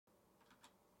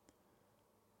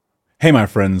Hey, my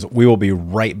friends, we will be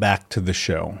right back to the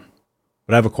show.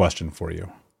 But I have a question for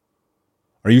you.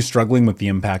 Are you struggling with the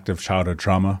impact of childhood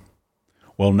trauma?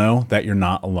 Well, know that you're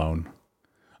not alone.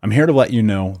 I'm here to let you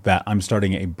know that I'm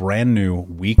starting a brand new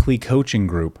weekly coaching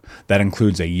group that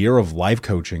includes a year of life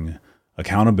coaching,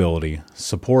 accountability,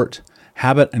 support,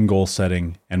 habit and goal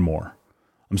setting, and more.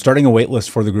 I'm starting a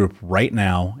waitlist for the group right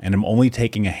now, and I'm only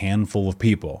taking a handful of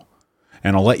people.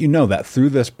 And I'll let you know that through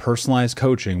this personalized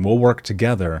coaching, we'll work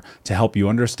together to help you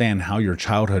understand how your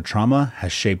childhood trauma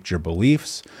has shaped your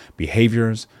beliefs,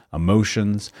 behaviors,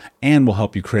 emotions, and will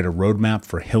help you create a roadmap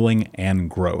for healing and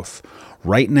growth.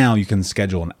 Right now, you can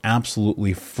schedule an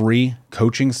absolutely free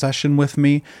coaching session with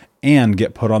me and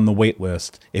get put on the wait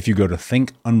list if you go to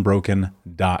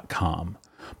thinkunbroken.com.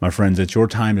 My friends, it's your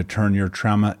time to turn your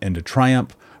trauma into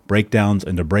triumph, breakdowns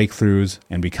into breakthroughs,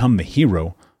 and become the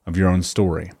hero of your own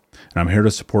story. And I'm here to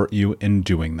support you in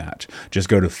doing that. Just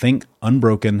go to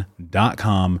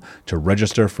thinkunbroken.com to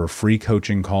register for a free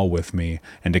coaching call with me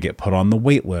and to get put on the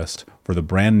wait list for the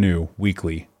brand new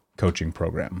weekly coaching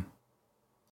program.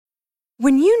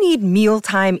 When you need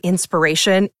mealtime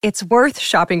inspiration, it's worth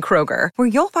shopping Kroger, where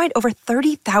you'll find over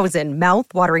 30,000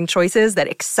 mouth-watering choices that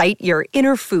excite your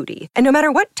inner foodie. And no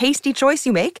matter what tasty choice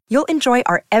you make, you'll enjoy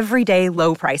our everyday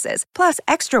low prices, plus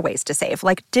extra ways to save,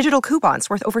 like digital coupons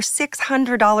worth over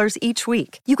 $600 each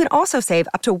week. You can also save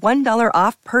up to $1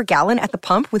 off per gallon at the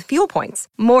pump with fuel points.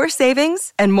 More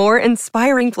savings and more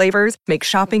inspiring flavors make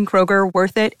shopping Kroger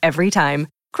worth it every time.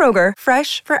 Kroger,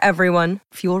 fresh for everyone.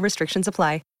 Fuel restrictions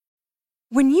apply.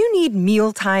 When you need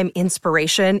mealtime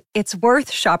inspiration, it's worth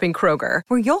shopping Kroger,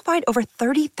 where you'll find over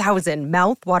 30,000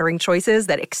 mouth-watering choices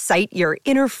that excite your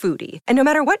inner foodie. And no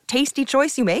matter what tasty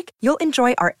choice you make, you'll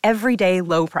enjoy our everyday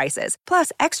low prices,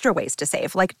 plus extra ways to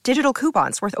save, like digital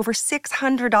coupons worth over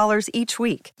 $600 each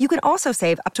week. You can also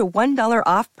save up to $1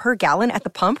 off per gallon at the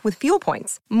pump with fuel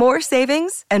points. More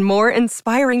savings and more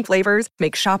inspiring flavors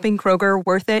make shopping Kroger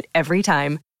worth it every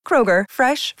time. Kroger,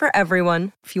 fresh for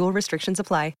everyone. Fuel restrictions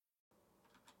apply.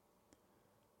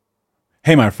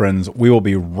 Hey, my friends, we will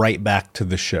be right back to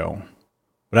the show.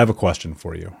 But I have a question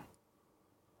for you.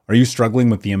 Are you struggling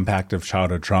with the impact of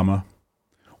childhood trauma?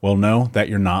 Well, know that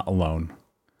you're not alone.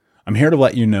 I'm here to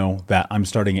let you know that I'm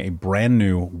starting a brand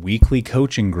new weekly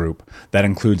coaching group that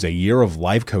includes a year of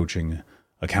life coaching,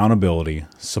 accountability,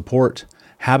 support,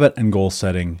 habit and goal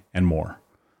setting, and more.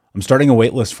 I'm starting a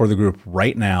waitlist for the group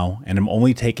right now, and I'm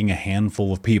only taking a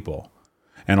handful of people.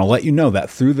 And I'll let you know that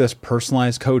through this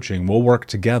personalized coaching, we'll work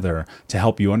together to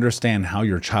help you understand how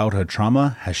your childhood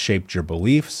trauma has shaped your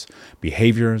beliefs,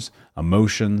 behaviors,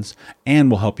 emotions,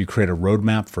 and will help you create a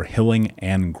roadmap for healing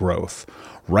and growth.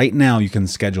 Right now, you can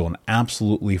schedule an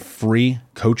absolutely free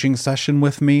coaching session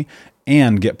with me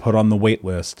and get put on the wait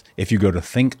list if you go to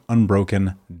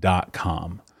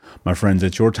thinkunbroken.com. My friends,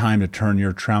 it's your time to turn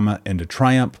your trauma into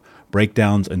triumph,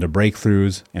 breakdowns into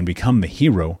breakthroughs, and become the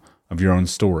hero of your own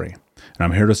story. And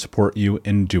I'm here to support you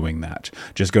in doing that.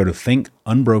 Just go to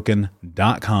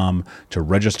thinkunbroken.com to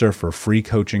register for a free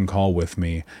coaching call with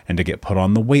me and to get put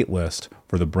on the wait list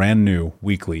for the brand new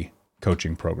weekly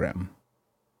coaching program.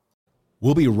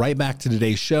 We'll be right back to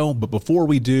today's show, but before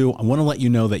we do, I want to let you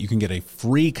know that you can get a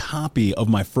free copy of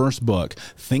my first book,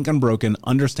 Think Unbroken: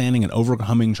 Understanding and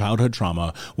Overcoming Childhood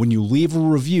Trauma, when you leave a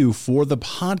review for the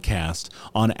podcast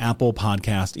on Apple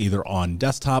Podcast, either on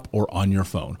desktop or on your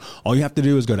phone. All you have to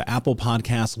do is go to Apple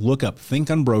Podcasts, look up Think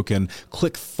Unbroken,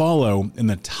 click follow in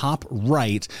the top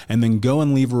right, and then go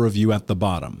and leave a review at the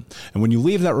bottom. And when you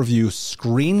leave that review,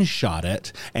 screenshot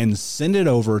it and send it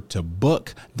over to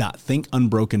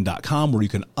book.thinkunbroken.com, where you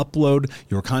can upload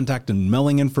your contact and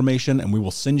mailing information, and we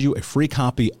will send you a free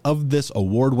copy of this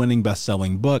award-winning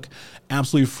best-selling book,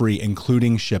 absolutely free,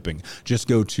 including shipping. Just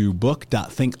go to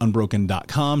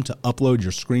book.thinkunbroken.com to upload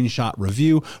your screenshot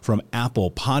review from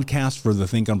Apple Podcasts for the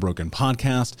Think Unbroken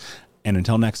podcast. And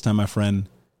until next time, my friend,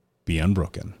 be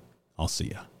unbroken. I'll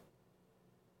see ya.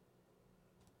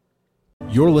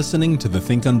 You're listening to the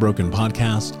Think Unbroken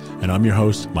podcast, and I'm your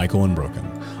host, Michael Unbroken.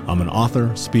 I'm an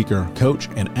author, speaker, coach,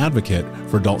 and advocate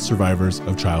for adult survivors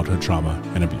of childhood trauma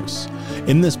and abuse.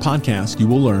 In this podcast, you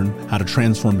will learn how to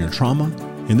transform your trauma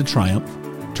into triumph,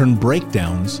 turn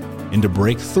breakdowns into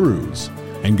breakthroughs,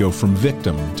 and go from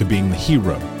victim to being the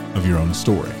hero of your own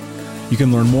story. You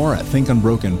can learn more at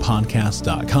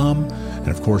thinkunbrokenpodcast.com, and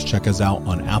of course, check us out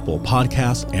on Apple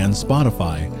Podcasts and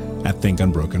Spotify at Think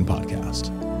Unbroken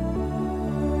Podcast.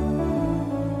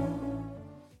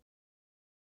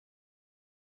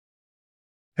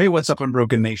 Hey, what's up,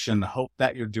 Unbroken Nation? Hope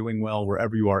that you're doing well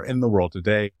wherever you are in the world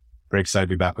today. Very excited to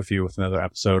be back with you with another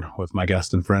episode with my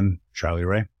guest and friend, Charlie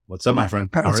Ray. What's up, my friend?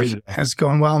 How are you today? It's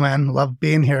going well, man. Love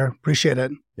being here. Appreciate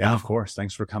it. Yeah, of course.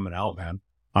 Thanks for coming out, man.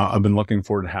 I've been looking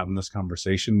forward to having this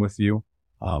conversation with you.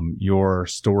 Your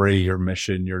story, your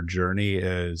mission, your journey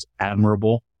is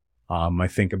admirable. I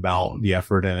think about the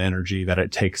effort and energy that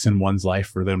it takes in one's life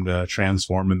for them to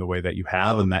transform in the way that you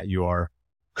have and that you are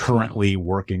currently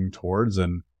working towards.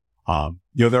 And,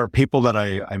 there are people that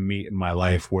I meet in my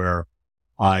life where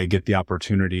I get the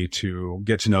opportunity to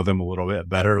get to know them a little bit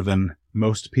better than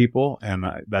most people. And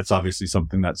that's obviously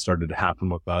something that started to happen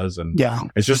with us. And yeah,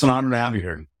 it's just an honor to have you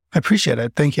here. I appreciate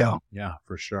it. Thank you. Yeah,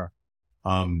 for sure.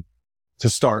 To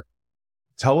start,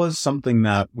 tell us something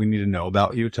that we need to know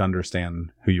about you to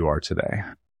understand who you are today.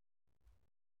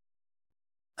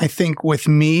 I think with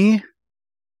me,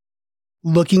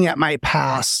 looking at my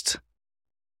past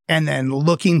and then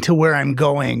looking to where I'm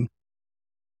going,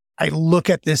 I look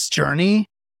at this journey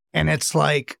and it's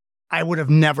like, I would have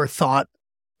never thought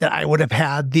that I would have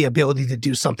had the ability to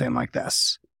do something like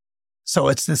this. So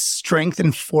it's this strength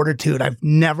and fortitude. I've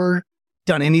never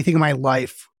done anything in my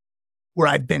life where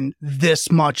I've been this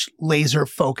much laser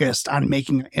focused on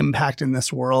making an impact in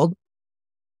this world.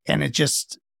 And it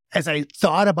just, as I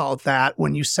thought about that,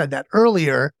 when you said that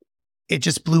earlier, it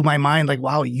just blew my mind. Like,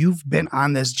 wow, you've been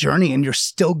on this journey and you're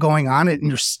still going on it and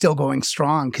you're still going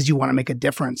strong because you want to make a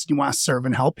difference. You want to serve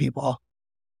and help people.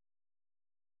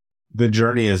 The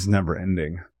journey is never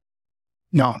ending.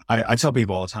 No. I tell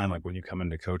people all the time, like when you come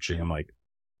into coaching, I'm like,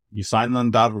 you sign on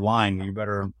the dotted line, you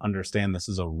better understand this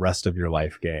is a rest of your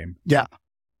life game. Yeah.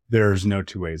 There's no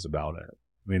two ways about it.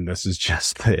 I mean, it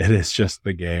is just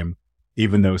the game,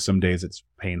 even though some days it's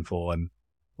painful and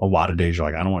a lot of days you're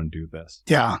like, I don't want to do this.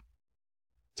 Yeah.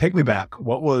 Take me back.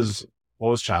 What was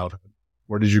childhood?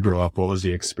 Where did you grow up? What was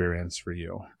the experience for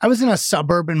you? I was in a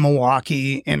suburb in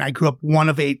Milwaukee and I grew up one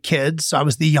of 8 kids. So I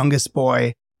was the youngest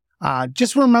boy.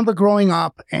 Just remember growing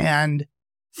up and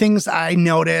things I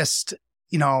noticed,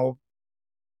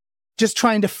 just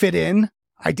trying to fit in.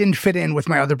 I didn't fit in with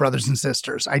my other brothers and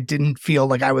sisters. I didn't feel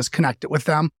like I was connected with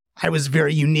them. I was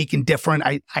very unique and different.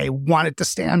 I wanted to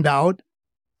stand out.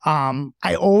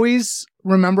 I always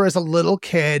remember as a little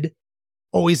kid,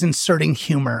 always inserting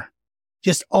humor,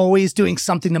 just always doing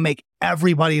something to make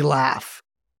everybody laugh.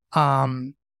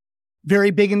 Very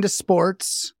big into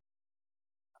sports.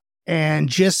 And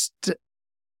just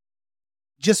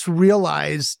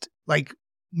realized, like,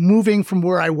 moving from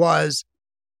where I was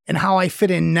and how I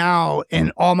fit in now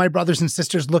and all my brothers and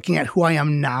sisters looking at who I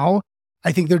am now,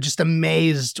 I think they're just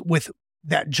amazed with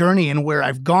that journey and where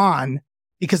I've gone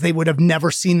because they would have never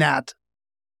seen that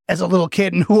as a little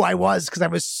kid and who I was because I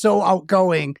was so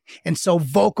outgoing and so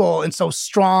vocal and so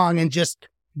strong and just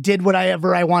did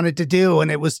whatever I wanted to do.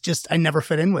 And it was just, I never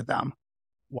fit in with them.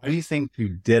 Why do you think you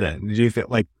didn't? Did you feel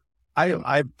like,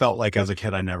 I felt like as a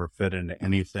kid, I never fit into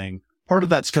anything. Part of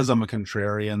that's because I'm a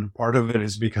contrarian. Part of it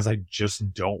is because I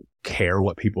just don't care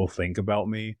what people think about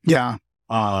me. Yeah.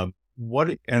 And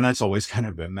that's always kind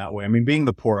of been that way. I mean, being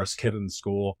the poorest kid in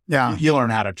school, yeah, you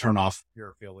learn how to turn off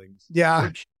your feelings.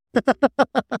 Yeah. So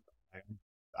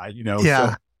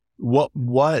what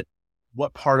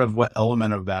part of what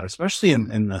element of that, especially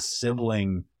in the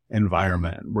sibling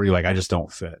environment where you're like, I just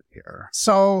don't fit here.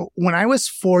 So when I was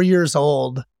 4 years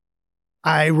old,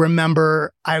 I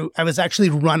remember I was actually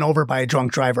run over by a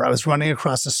drunk driver. I was running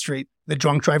across the street. The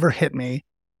drunk driver hit me.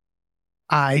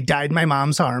 I died in my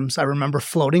mom's arms. I remember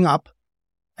floating up.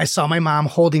 I saw my mom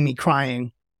holding me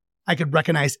crying. I could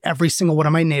recognize every single one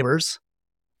of my neighbors.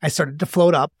 I started to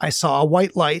float up. I saw a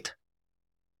white light.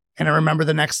 And I remember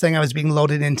the next thing I was being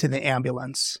loaded into the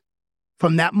ambulance.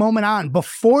 From that moment on,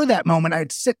 before that moment,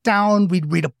 I'd sit down,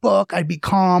 we'd read a book, I'd be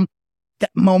calm.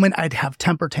 That moment, I'd have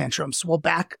temper tantrums. Well,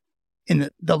 back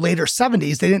in the later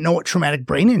 70s, they didn't know what traumatic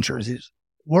brain injuries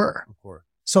were. Of course.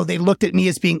 So they looked at me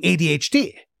as being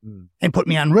ADHD and put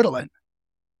me on Ritalin.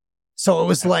 So it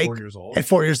was at 4 years old? At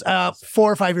 4 years, 4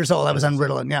 or 5 years old, I was on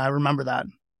Ritalin. Yeah, I remember that.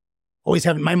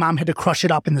 My mom had to crush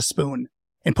it up in the spoon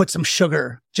and put some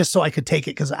sugar just so I could take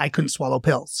it because I couldn't swallow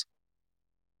pills.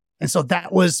 And so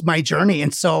that was my journey.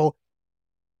 And so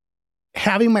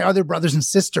having my other brothers and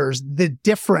sisters, the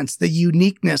difference, the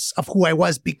uniqueness of who I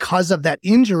was because of that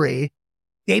injury,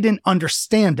 they didn't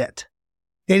understand it.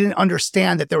 They didn't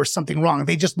understand that there was something wrong.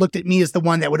 They just looked at me as the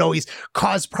one that would always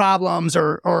cause problems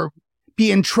or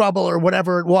be in trouble or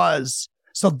whatever it was.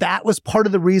 So that was part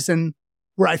of the reason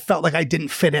where I felt like I didn't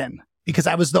fit in because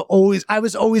I was always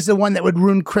the one that would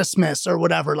ruin Christmas or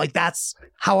whatever. Like that's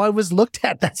how I was looked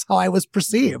at. That's how I was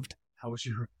perceived. How was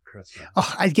your Christmas?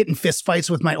 Oh, I'd get in fist fights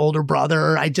with my older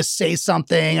brother. I'd just say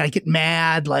something. I'd get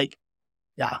mad.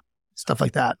 Stuff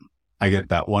like that. I get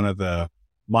that. One of the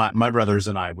my brothers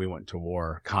and I, we went to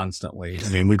war constantly. I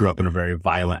mean, we grew up in a very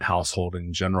violent household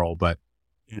in general, but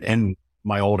in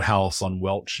my old house on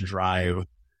Welch Drive,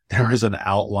 there was an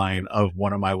outline of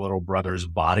one of my little brother's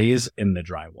bodies in the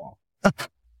drywall.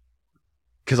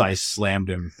 Cause I slammed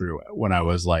him through it when I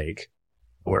was like,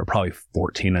 we're probably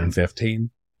 14 and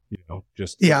 15, it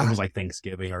was like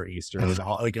Thanksgiving or Easter. It was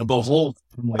all, like the whole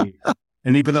family.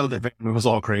 And even though the family was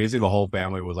all crazy, the whole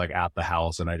family was like at the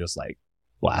house, and I just like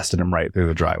blasted him right through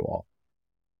the drywall.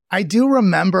 I do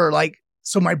remember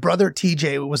so my brother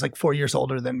TJ was like 4 years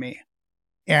older than me.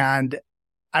 And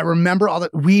I remember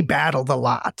we battled a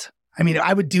lot. I mean,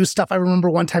 I would do stuff. I remember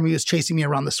one time he was chasing me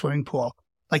around the swimming pool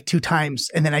like 2 times.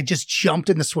 And then I just jumped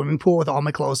in the swimming pool with all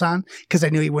my clothes on because I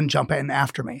knew he wouldn't jump in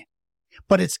after me.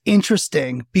 But it's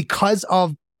interesting because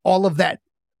of all of that,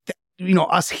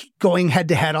 us going head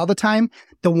to head all the time.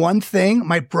 The one thing,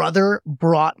 my brother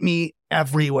brought me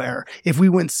everywhere. If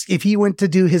he went to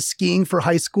do his skiing for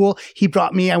high school, he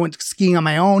brought me. I went skiing on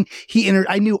my own.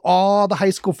 I knew all the high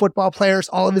school football players,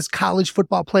 all of his college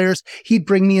football players. He'd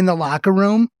bring me in the locker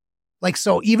room.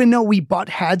 So even though we butt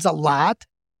heads a lot,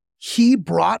 he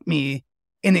brought me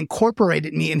and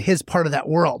incorporated me in his part of that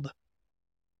world,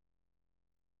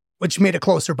 which made a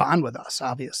closer bond with us,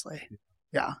 obviously.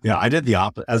 Yeah. Yeah. I did the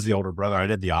opposite as the older brother. I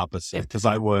did the opposite because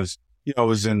I was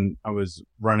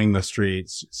running the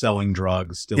streets, selling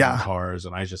drugs, stealing cars.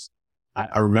 And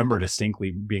I remember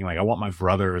distinctly being like, I want my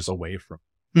brothers away from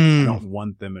me. I don't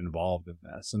want them involved in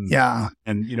this.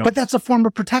 And but that's a form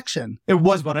of protection. It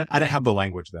was, but I didn't have the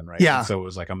language then. Right. Yeah. And so it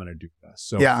was like, I'm going to do this.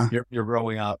 So you're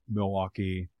growing up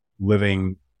Milwaukee,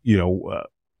 living,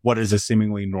 what is a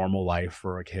seemingly normal life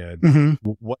for a kid.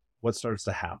 Mm-hmm. What starts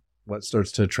to happen? What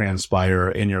starts to transpire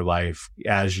in your life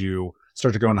as you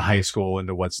start to go into high school,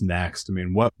 into what's next? I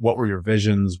mean, what were your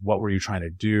visions? What were you trying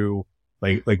to do?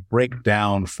 Like break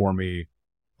down for me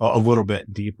a little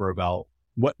bit deeper about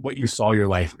what you saw your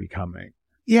life becoming.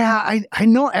 Yeah, I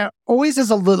know. Always as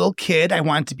a little kid, I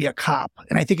wanted to be a cop.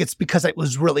 And I think it's because it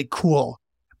was really cool.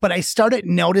 But I started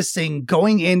noticing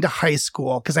going into high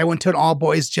school, because I went to an all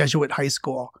boys Jesuit high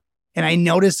school. And I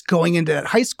noticed going into that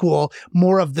high school,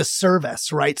 more of the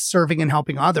service, right? Serving and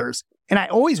helping others. And I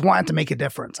always wanted to make a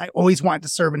difference. I always wanted to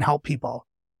serve and help people.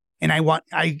 And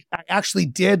I actually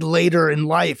did later in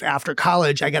life, after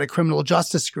college, I got a criminal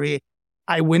justice degree.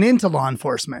 I went into law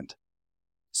enforcement.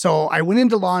 So I went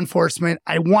into law enforcement.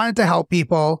 I wanted to help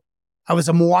people. I was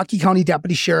a Milwaukee County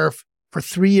deputy sheriff for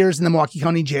 3 years in the Milwaukee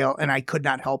County jail, and I could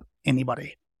not help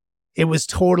anybody.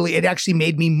 It actually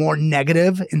made me more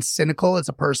negative and cynical as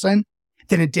a person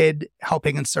than it did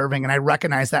helping and serving. And I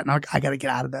recognized that, and I got to get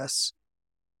out of this.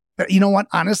 But you know what?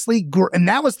 Honestly, and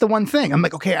that was the one thing. I'm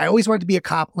like, okay, I always wanted to be a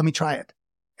cop. Let me try it.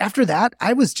 After that,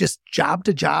 I was just job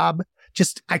to job.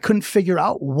 I couldn't figure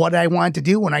out what I wanted to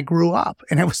do when I grew up.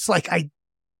 And it was like,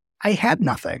 I had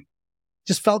nothing.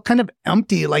 Just felt kind of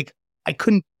empty. Like I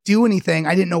couldn't do anything.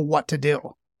 I didn't know what to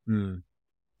do.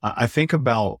 I think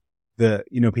about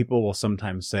people will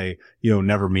sometimes say,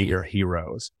 never meet your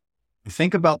heroes. I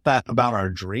think about that, about our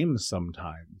dreams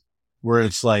sometimes, where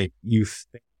it's like, you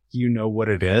think you know what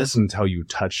it is until you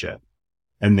touch it.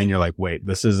 And then you're like, wait,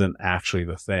 this isn't actually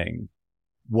the thing.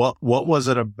 What was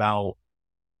it about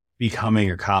becoming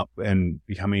a cop and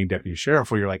becoming a deputy sheriff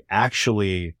where you're like,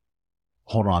 actually,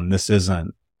 hold on, this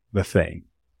isn't the thing?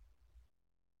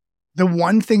 The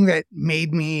one thing that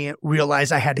made me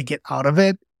realize I had to get out of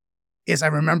it is I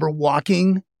remember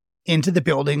walking into the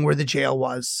building where the jail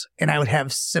was, and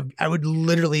I would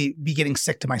literally be getting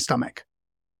sick to my stomach.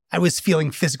 I was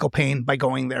feeling physical pain by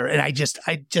going there, and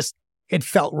it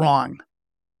felt wrong.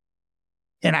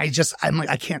 And I'm like,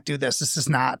 I can't do this. This is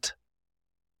not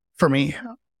for me.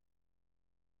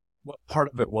 What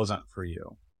part of it wasn't for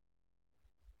you?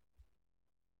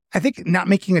 I think not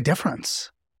making a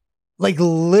difference. Like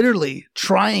literally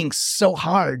trying so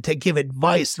hard to give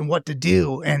advice and what to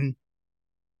do. And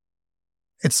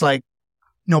it's like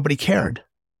nobody cared.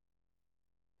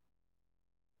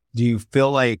 Do you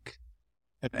feel like,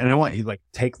 and I want you to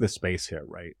take the space here,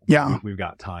 right? Yeah. We've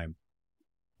got time.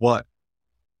 Why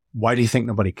do you think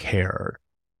nobody cared?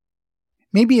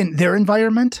 Maybe in their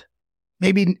environment,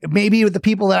 maybe with the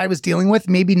people that I was dealing with,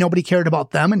 maybe nobody cared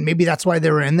about them, and maybe that's why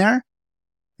they were in there.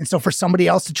 And so for somebody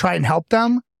else to try and help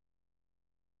them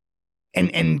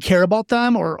and care about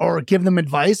them or give them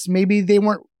advice, maybe they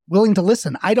weren't willing to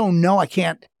listen. I don't know. I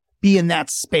can't be in that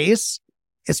space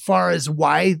as far as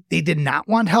why they did not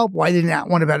want help, why they did not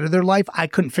want to better their life. I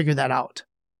couldn't figure that out.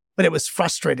 But it was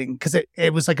frustrating because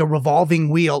it was like a revolving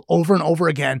wheel over and over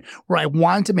again where I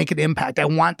wanted to make an impact. I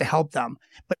want to help them.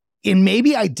 And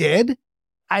maybe I did.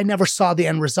 I never saw the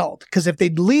end result, because if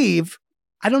they'd leave,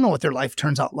 I don't know what their life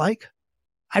turns out like.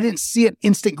 I didn't see an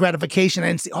instant gratification. I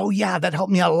didn't see, oh yeah, that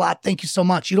helped me out a lot. Thank you so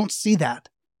much. You don't see that.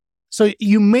 So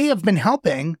you may have been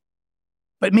helping,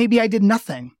 but maybe I did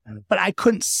nothing, but I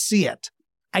couldn't see it.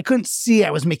 I couldn't see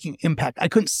I was making impact. I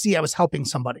couldn't see I was helping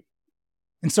somebody.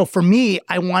 And so for me,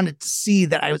 I wanted to see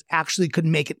that I was actually could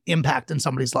make an impact in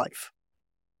somebody's life.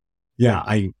 Yeah,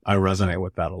 I resonate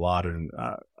with that a lot. And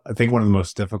I think one of the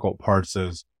most difficult parts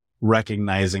is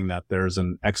recognizing that there's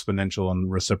an exponential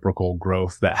and reciprocal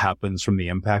growth that happens from the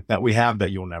impact that we have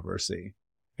that you'll never see.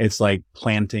 It's like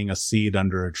planting a seed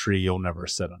under a tree you'll never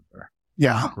sit under.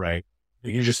 Yeah. Right?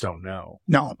 You just don't know.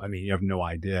 No. I mean, you have no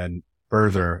idea. And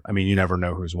further, I mean, you never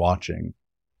know who's watching.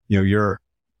 You're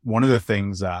one of the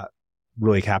things that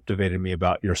really captivated me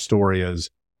about your story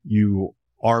is you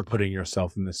are putting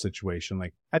yourself in this situation.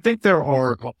 Like, I think I'm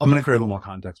going to create a little more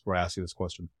context before I ask you this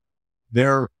question.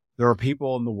 There are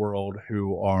people in the world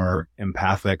who are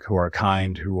empathic, who are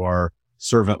kind, who are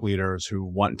servant leaders, who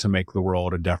want to make the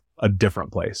world a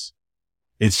different place.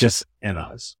 It's just in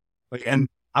us. And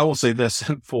I will say this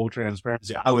in full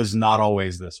transparency. I was not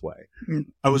always this way.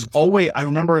 I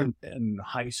remember in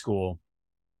high school,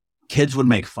 kids would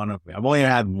make fun of me. I've only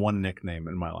had one nickname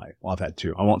in my life. Well, I've had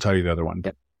two. I won't tell you the other one.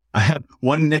 I had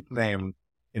one nickname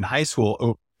in high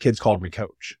school. Kids called me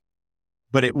Coach,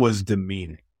 but it was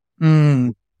demeaning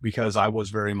because I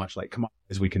was very much like, come on,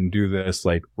 guys, we can do this,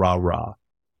 like rah, rah.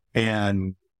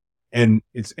 And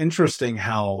it's interesting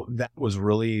how that was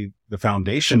really the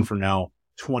foundation for now,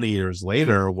 20 years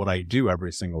later, what I do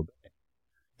every single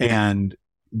day. And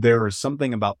there is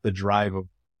something about the drive of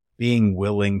being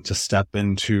willing to step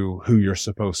into who you're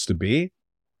supposed to be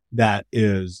that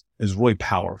is really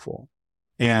powerful.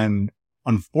 And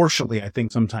unfortunately, I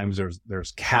think sometimes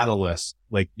there's catalysts,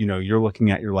 like, you're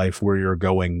looking at your life where you're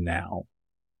going now.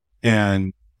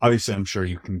 And obviously, I'm sure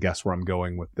you can guess where I'm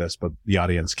going with this, but the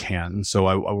audience can. So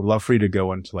I would love for you to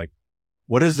go into like,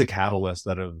 what is the catalyst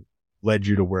that have led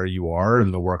you to where you are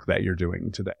and the work that you're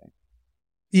doing today?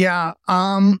 Yeah.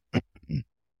 I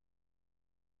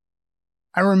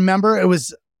remember it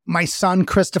was my son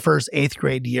Christopher's 8th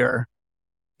grade year,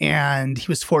 and he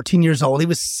was 14 years old. He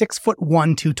was 6'1",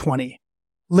 220.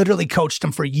 Literally coached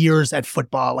him for years at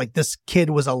football. Like, this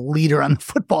kid was a leader on the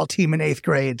football team in 8th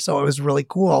grade. So it was really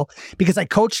cool because I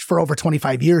coached for over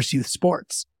 25 years youth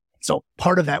sports. So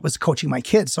part of that was coaching my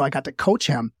kids. So I got to coach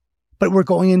him. But we're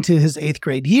going into his 8th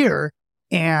grade year,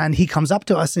 and he comes up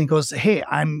to us and he goes, hey,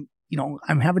 I'm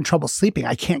having trouble sleeping.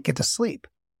 I can't get to sleep.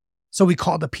 So we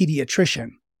called a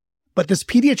pediatrician. But this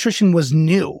pediatrician was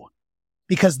new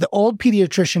because the old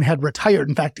pediatrician had retired.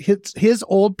 In fact, his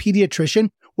old pediatrician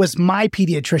was my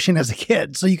pediatrician as a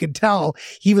kid. So you could tell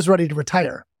he was ready to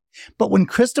retire. But when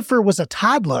Christopher was a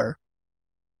toddler,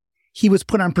 he was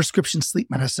put on prescription sleep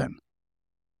medicine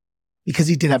because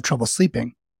he did have trouble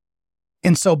sleeping.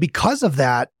 And so because of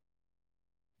that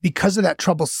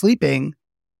trouble sleeping,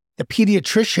 the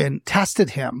pediatrician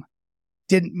tested him,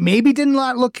 didn't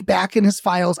not look back in his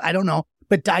files, I don't know,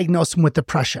 but diagnosed him with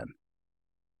depression.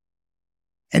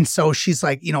 And so she's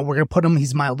like, we're going to put him,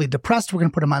 he's mildly depressed, we're going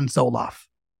to put him on Zoloft.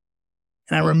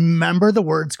 And I remember the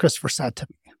words Christopher said to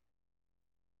me.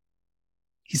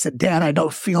 He said, Dad, I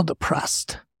don't feel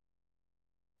depressed.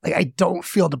 Like, I don't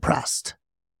feel depressed.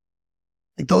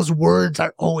 Like, those words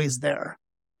are always there.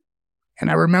 And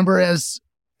I remember as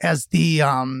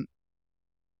the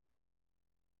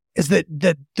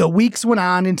weeks went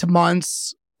on into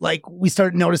months, like, we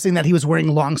started noticing that he was wearing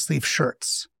long sleeve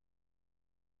shirts.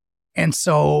 And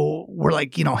so we're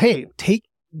like, hey,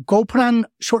 go put on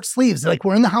short sleeves. Like,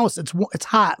 we're in the house. It's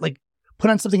hot. Like, put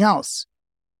on something else.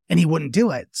 And he wouldn't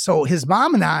do it. So his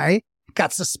mom and I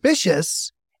got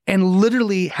suspicious and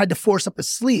literally had to force up his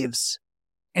sleeves.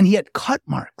 And he had cut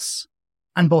marks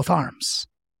on both arms.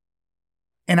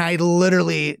 And I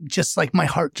literally just, like, my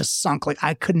heart just sunk. Like,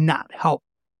 I could not help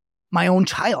my own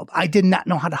child. I did not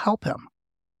know how to help him.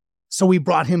 So we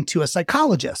brought him to a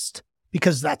psychologist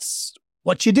because that's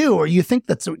what you do, or you think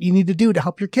that's what you need to do to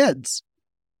help your kids.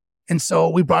 And so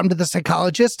we brought him to the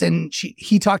psychologist, and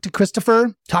he talked to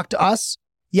Christopher, talked to us.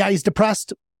 Yeah, he's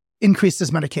depressed, increased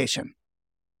his medication.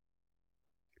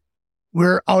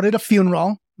 We're out at a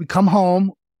funeral. We come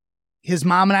home. His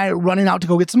mom and I are running out to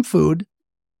go get some food.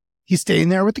 He's staying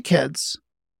there with the kids.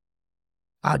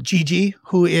 Gigi,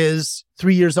 who is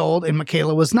 3 years old, and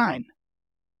Michaela was 9.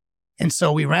 And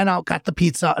so we ran out, got the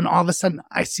pizza, and all of a sudden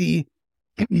I see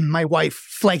my wife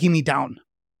flagging me down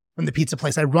from the pizza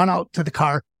place. I run out to the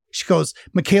car. She goes,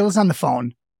 Michaela's on the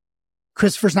phone.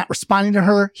 Christopher's not responding to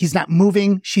her. He's not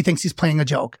moving. She thinks he's playing a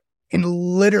joke. And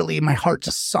literally my heart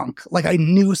just sunk. Like, I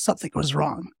knew something was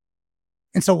wrong.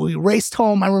 And so we raced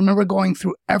home. I remember going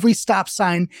through every stop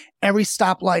sign, every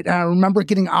stoplight. And I remember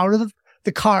getting out of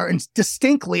the car and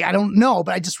distinctly, I don't know,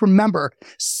 but I just remember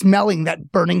smelling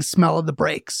that burning smell of the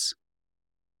brakes.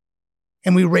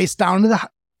 And we raced down to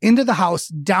into the house,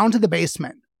 down to the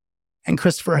basement. And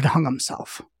Christopher had hung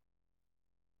himself.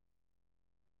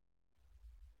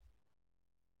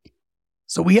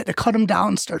 So we had to cut him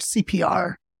down, start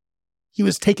CPR. He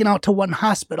was taken out to one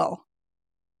hospital.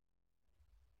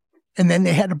 And then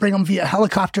they had to bring him via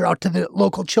helicopter out to the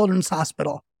local children's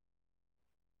hospital.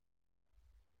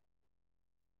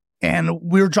 And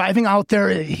we were driving out there,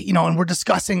 and we're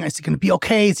discussing, is he going to be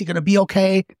okay? Is he going to be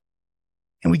okay?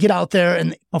 And we get out there,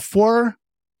 and before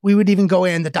we would even go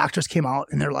in, the doctors came out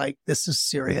and they're like, this is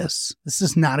serious. This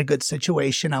is not a good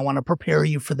situation. I want to prepare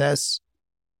you for this.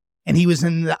 And he was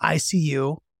in the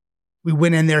ICU. We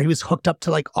went in there. He was hooked up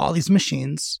to like all these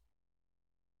machines.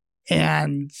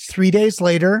 And 3 days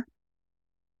later,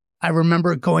 I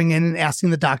remember going in and asking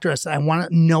the doctor, I said, I want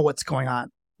to know what's going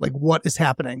on. Like, what is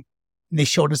happening? And they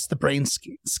showed us the brain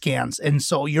scans. And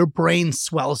so your brain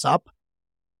swells up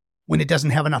when it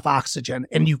doesn't have enough oxygen.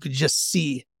 And you could just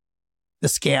see the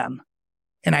scan.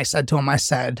 And I said to him,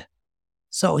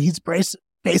 so he's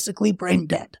basically brain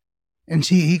dead. And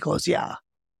he goes, yeah.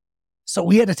 So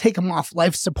we had to take him off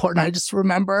life support. And I just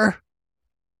remember,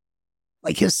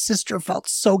 like, his sister felt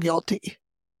so guilty.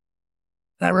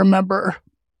 And I remember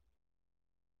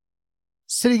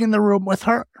sitting in the room with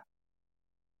her,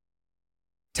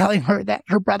 telling her that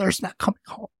her brother's not coming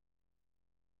home.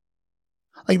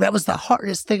 Like, that was the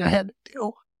hardest thing I had to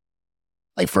do.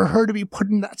 Like, for her to be put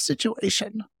in that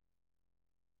situation.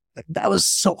 Like, that was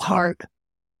so hard.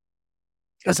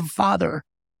 As a father,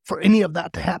 for any of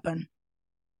that to happen.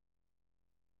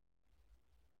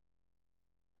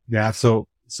 Yeah, so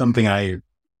something I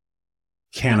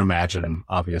can't imagine,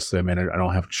 obviously. I mean, I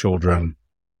don't have children,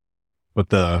 but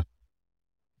the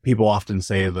people often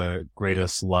say the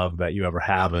greatest love that you ever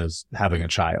have is having a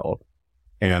child.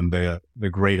 And the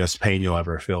greatest pain you'll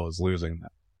ever feel is losing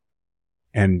them.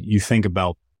 And you think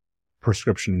about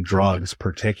prescription drugs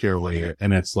particularly,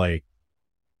 and it's like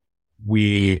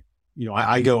I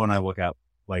go and I look at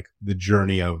like the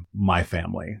journey of my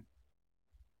family.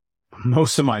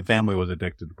 Most of my family was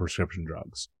addicted to prescription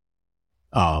drugs.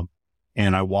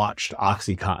 And I watched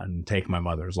OxyContin take my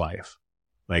mother's life.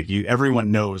 Like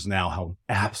everyone knows now how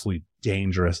absolutely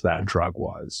dangerous that drug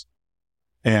was.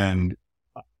 And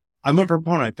I'm a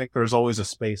proponent. I think there's always a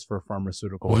space for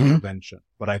pharmaceutical intervention,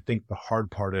 but I think the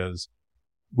hard part is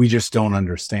we just don't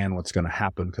understand what's going to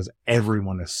happen because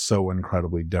everyone is so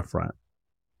incredibly different.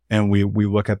 And we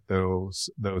look at those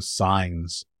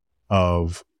signs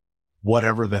of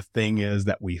whatever the thing is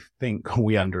that we think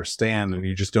we understand, and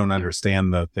you just don't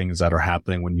understand the things that are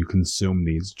happening when you consume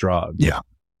these drugs. Yeah.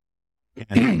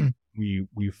 And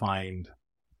we find,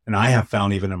 and I have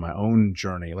found even in my own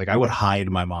journey, like I would hide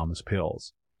my mom's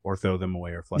pills or throw them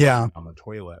away or flush them on the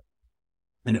toilet.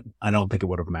 And I don't think it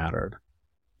would have mattered,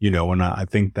 and I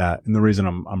think that, and the reason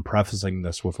I'm prefacing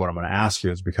this with what I'm going to ask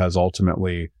you is because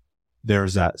ultimately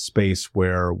there's that space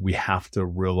where we have to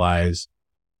realize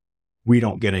we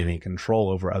don't get any control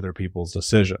over other people's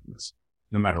decisions,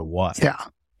 no matter what. Yeah.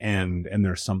 And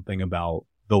there's something about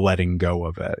the letting go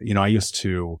of it.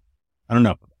 I don't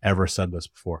know if I've ever said this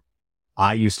before.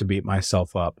 I used to beat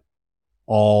myself up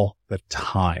all the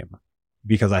time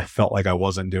because I felt like I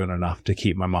wasn't doing enough to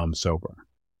keep my mom sober.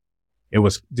 It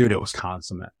was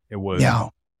consummate. It was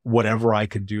whatever I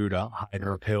could do to hide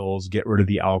her pills, get rid of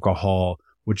the alcohol,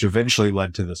 which eventually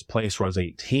led to this place where I was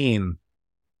 18.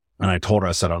 And I told her,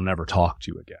 I said, I'll never talk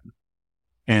to you again.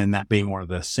 And that being one of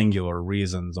the singular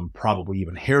reasons I'm probably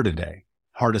even here today.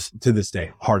 Hardest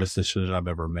decision I've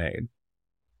ever made.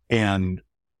 And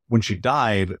when she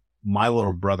died, my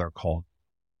little brother called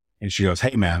and she goes,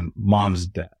 hey man, mom's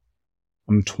dead.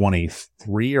 I'm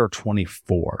 23 or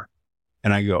 24.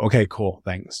 And I go, okay, cool.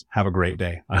 Thanks. Have a great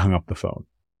day. I hung up the phone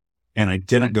and I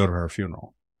didn't go to her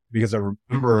funeral because I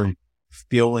remember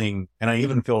feeling, and I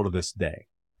even feel to this day,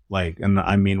 like, and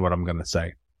I mean what I'm going to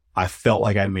say, I felt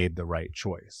like I made the right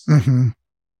choice. Mm-hmm.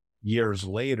 Years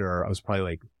later, I was probably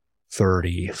like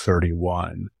 30,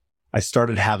 31. I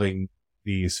started having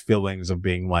these feelings of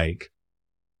being like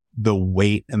the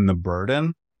weight and the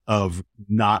burden of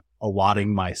not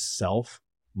allotting myself,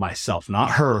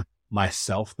 not her,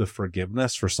 myself, the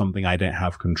forgiveness for something I didn't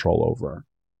have control over.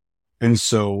 And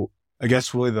so I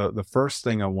guess really the first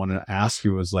thing I want to ask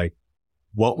you is like,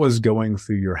 what was going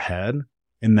through your head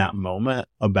in that moment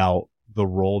about the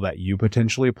role that you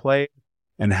potentially played?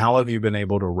 And how have you been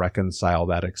able to reconcile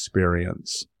that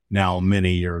experience now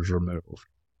many years removed?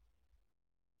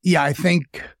 Yeah, I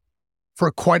think for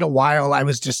quite a while, I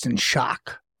was just in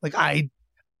shock. Like I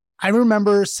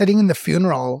remember sitting in the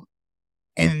funeral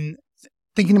and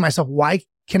thinking to myself, why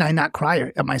can I not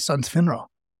cry at my son's funeral?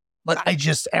 Like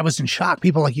I was in shock.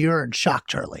 People are like, you're in shock,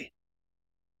 Charlie.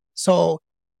 So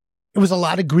it was a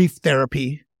lot of grief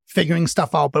therapy, figuring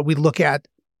stuff out. But we look at,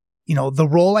 the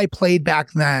role I played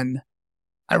back then.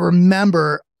 I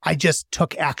remember I just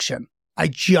took action. I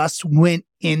just went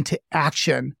into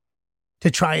action to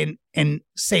try and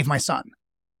save my son.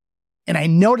 And I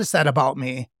noticed that about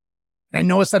me. And I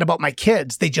noticed that about my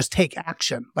kids. They just take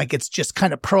action. Like it's just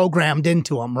kind of programmed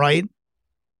into them, right?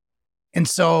 And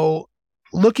so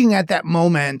looking at that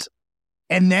moment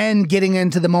and then getting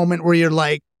into the moment where you're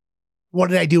like,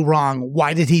 what did I do wrong?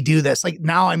 Why did he do this? Like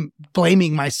now I'm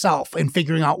blaming myself and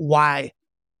figuring out why.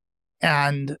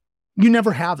 And you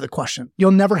never have the question.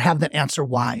 You'll never have the answer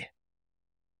why.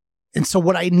 And so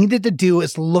what I needed to do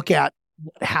is look at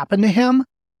what happened to him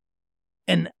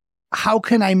and how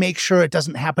can I make sure it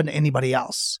doesn't happen to anybody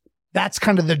else? That's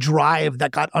kind of the drive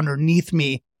that got underneath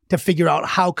me to figure out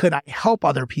how could I help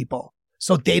other people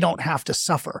so they don't have to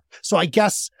suffer. So I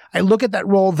guess I look at that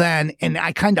role then and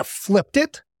I kind of flipped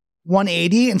it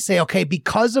 180 and say, okay,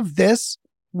 because of this,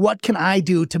 what can I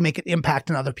do to make an impact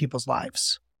in other people's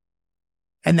lives?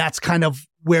 And that's kind of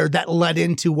where that led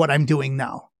into what I'm doing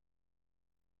now.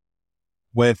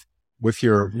 With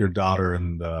your daughter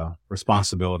and the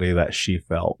responsibility that she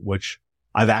felt, which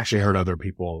I've actually heard other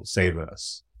people say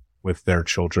this with their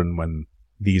children when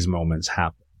these moments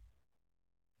happen.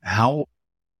 How,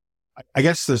 I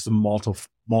guess there's a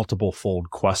multiple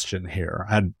fold question here.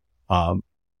 I had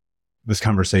this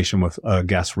conversation with a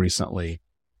guest recently,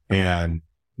 and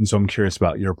so I'm curious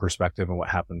about your perspective and what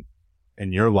happened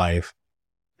in your life.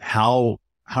 How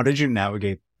did you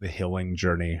navigate the healing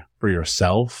journey for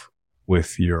yourself,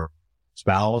 with your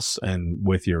spouse, and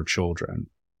with your children?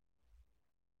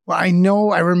 Well,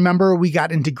 I remember we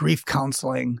got into grief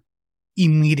counseling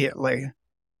immediately.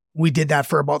 We did that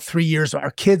for about 3 years. Our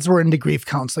kids were into grief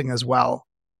counseling as well,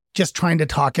 just trying to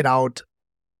talk it out.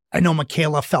 I know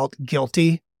Michaela felt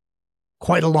guilty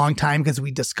quite a long time because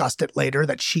we discussed it later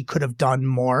that she could have done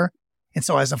more. And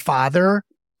so as a father,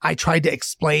 I tried to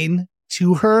explain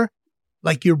to her,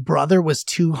 like, your brother was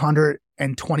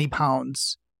 220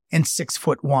 pounds and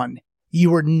 6'1".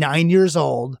 You were 9 years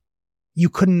old. You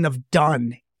couldn't have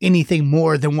done anything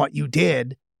more than what you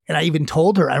did. And I even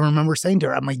told her, I remember saying to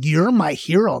her, I'm like, you're my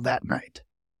hero that night.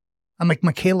 I'm like,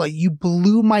 Michaela, you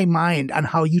blew my mind on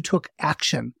how you took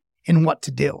action and what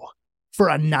to do. For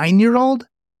a 9-year-old,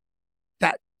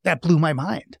 that blew my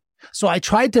mind. So I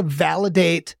tried to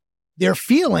validate their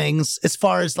feelings as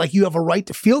far as like, you have a right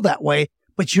to feel that way,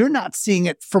 but you're not seeing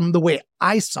it from the way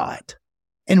I saw it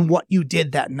and what you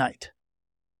did that night.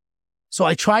 So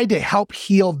I tried to help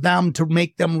heal them, to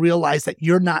make them realize that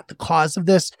you're not the cause of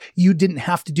this. You didn't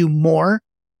have to do more.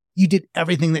 You did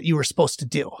everything that you were supposed to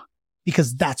do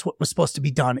because that's what was supposed to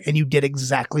be done. And you did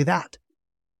exactly that.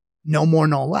 No more,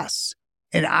 no less.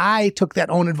 And I took that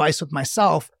own advice with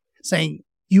myself, saying,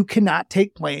 you cannot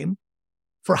take blame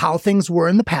for how things were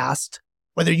in the past,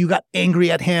 whether you got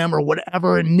angry at him or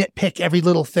whatever and nitpick every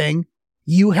little thing.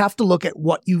 You have to look at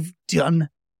what you've done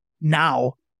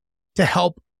now to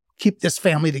help keep this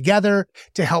family together,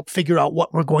 to help figure out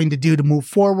what we're going to do to move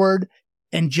forward,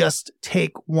 and just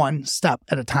take one step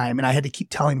at a time. And I had to keep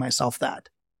telling myself that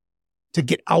to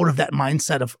get out of that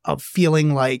mindset of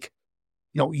feeling like,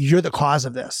 you're the cause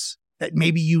of this, that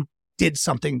maybe you did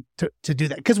something to do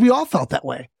that. Because we all felt that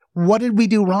way. What did we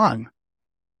do wrong?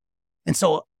 And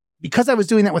so because I was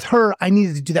doing that with her, I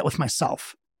needed to do that with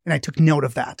myself. And I took note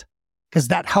of that because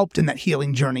that helped in that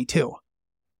healing journey too.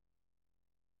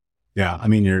 Yeah. I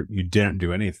mean, you didn't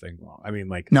do anything wrong. I mean,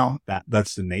 like, no,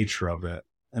 that's the nature of it.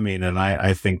 I mean, and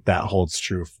I think that holds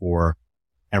true for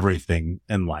everything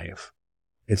in life.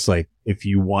 It's like, if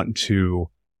you want to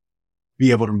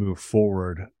be able to move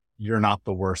forward, you're not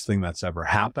the worst thing that's ever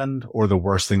happened or the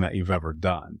worst thing that you've ever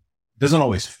done. It doesn't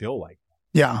always feel like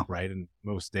that. Yeah. Right. And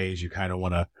most days you kind of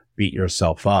want to beat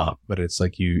yourself up, but it's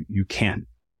like you can't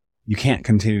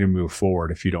continue to move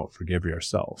forward if you don't forgive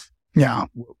yourself. Yeah.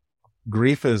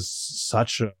 Grief is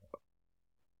such a,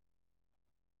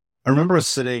 I remember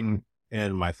sitting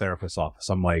in my therapist's office.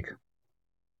 I'm like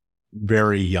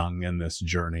very young in this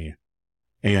journey,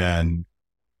 and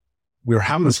we were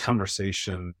having this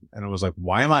conversation, and it was like,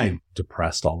 why am I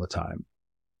depressed all the time?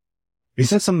 He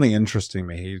said something interesting to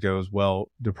me. He goes, well,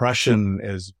 depression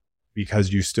is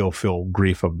because you still feel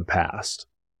grief of the past,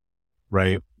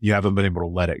 right? You haven't been able to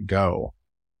let it go.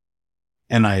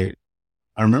 And I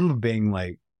remember being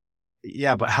like,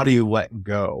 yeah, but how do you let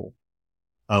go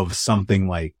of something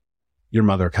like your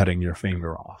mother cutting your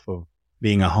finger off, of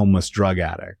being a homeless drug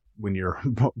addict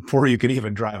before you can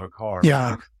even drive a car.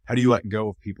 Yeah. How do you let go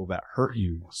of people that hurt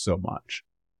you so much?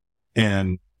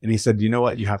 And he said, you know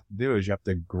what you have to do is you have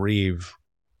to grieve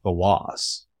the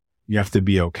loss. You have to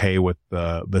be okay with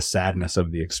the sadness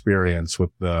of the experience,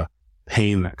 with the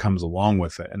pain that comes along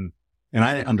with it. And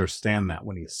I didn't understand that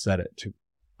when he said it to me.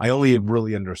 I only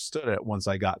really understood it once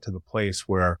I got to the place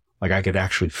where like I could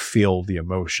actually feel the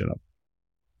emotion of it.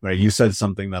 Right. You said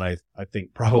something that I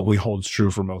think probably holds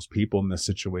true for most people in this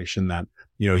situation, that,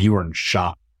 you know, you were in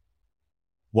shock.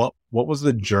 What was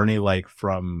the journey like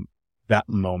from that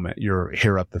moment? You're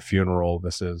here at the funeral.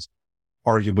 This is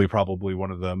arguably probably one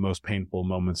of the most painful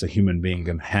moments a human being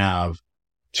can have,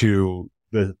 to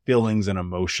the feelings and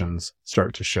emotions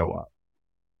start to show up.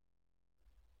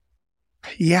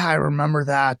 Yeah, I remember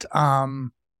that.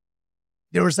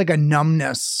 There was like a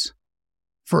numbness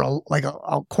for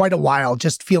quite a while,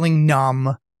 just feeling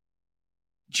numb,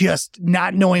 just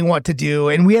not knowing what to do.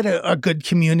 And we had a good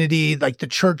community, like the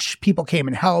church people came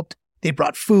and helped. They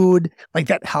brought food, like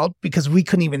that helped, because we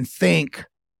couldn't even think,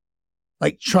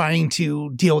 like trying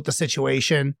to deal with the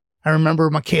situation. I remember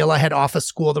Michaela had off of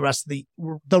school the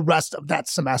rest of that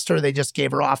semester. They just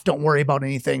gave her off. Don't worry about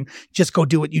anything. Just go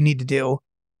do what you need to do.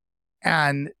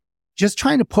 And just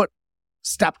trying to put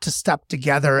step to step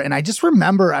together. And I just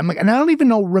remember, I'm like, and I don't even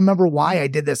remember why I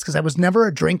did this, because I was never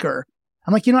a drinker.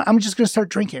 I'm like, you know what? I'm just going to start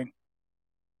drinking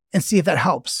and see if that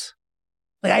helps.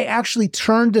 Like I actually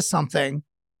turned to something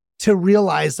to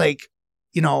realize, like,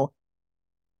 you know,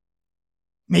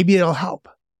 maybe it'll help.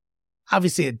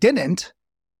 Obviously it didn't.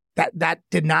 That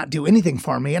did not do anything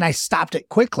for me. And I stopped it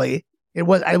quickly.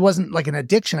 I wasn't like an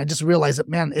addiction. I just realized that,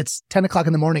 man, it's 10 o'clock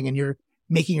in the morning and you're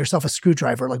making yourself a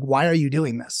screwdriver. Like, why are you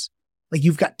doing this? Like,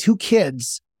 you've got two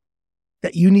kids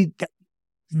that you need to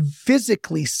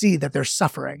physically see that they're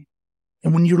suffering.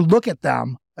 And when you look at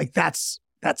them, like that's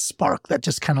that spark that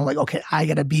just kind of like, okay, I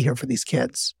got to be here for these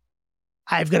kids.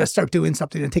 I've got to start doing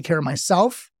something to take care of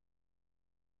myself.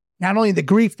 Not only the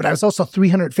grief, but I was also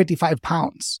 355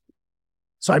 pounds.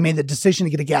 So I made the decision to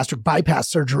get a gastric bypass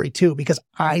surgery too, because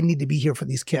I need to be here for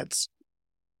these kids.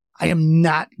 I am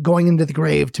not going into the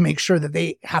grave to make sure that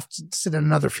they have to sit in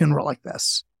another funeral like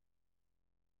this.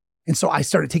 And so I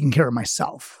started taking care of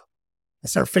myself. I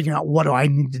started figuring out, what do I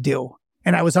need to do?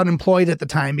 And I was unemployed at the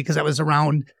time because I was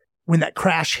around when that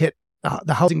crash hit,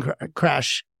 the housing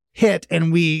crash hit,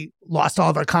 and we lost all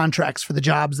of our contracts for the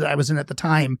jobs that I was in at the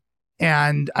time.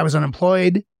 And I was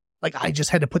unemployed. Like, I just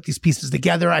had to put these pieces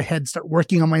together. I had to start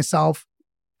working on myself.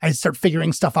 I had to start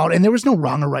figuring stuff out. And there was no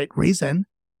wrong or right reason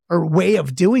or way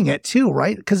of doing it too,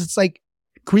 right? Because it's like,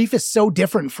 grief is so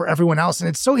different for everyone else. And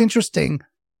it's so interesting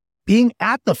being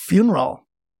at the funeral.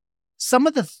 Some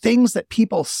of the things that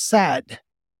people said,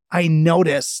 I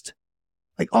noticed,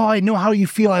 like, oh, I know how you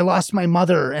feel. I lost my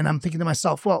mother. And I'm thinking to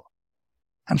myself, well,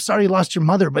 I'm sorry you lost your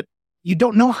mother, but you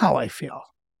don't know how I feel.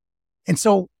 And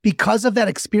so because of that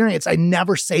experience, I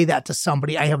never say that to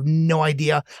somebody. I have no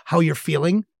idea how you're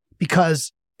feeling,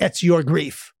 because it's your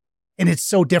grief and it's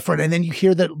so different. And then you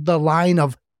hear the line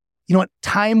of, you know what,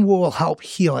 time will help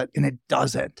heal it. And it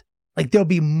doesn't. Like, there'll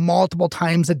be multiple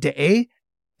times a day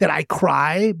that I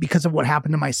cry because of what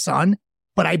happened to my son.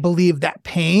 But I believe that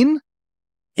pain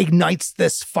ignites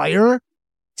this fire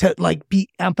to like be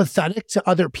empathetic to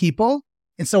other people.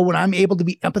 And so when I'm able to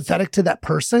be empathetic to that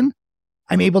person,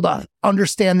 I'm able to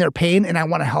understand their pain, and I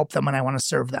want to help them and I want to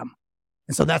serve them.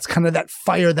 And so that's kind of that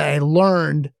fire that I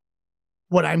learned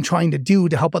what I'm trying to do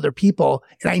to help other people.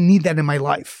 And I need that in my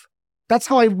life. That's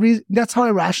how I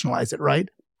rationalize it, right?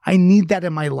 I need that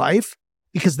in my life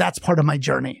because that's part of my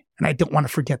journey. And I don't want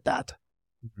to forget that.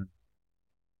 Mm-hmm.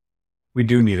 We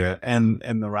do need it. And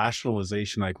the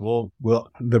rationalization, like, well,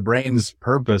 the brain's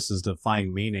purpose is to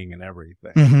find meaning in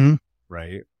everything. Mm-hmm.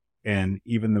 Right. And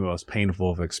even the most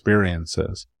painful of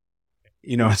experiences.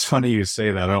 You know, it's funny you say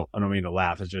that. I don't mean to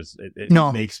laugh. It's just, it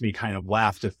makes me kind of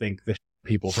laugh to think that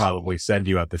people probably said to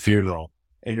you at the funeral.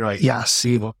 And you're like, yes.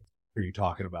 See, what are you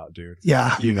talking about, dude?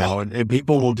 Yeah. You know, and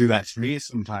people will do that to me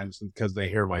sometimes because they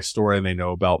hear my story and they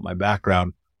know about my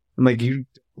background. I'm like, you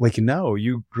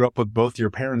grew up with both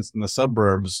your parents in the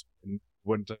suburbs and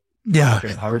went to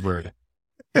Harvard.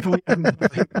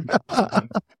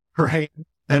 Right.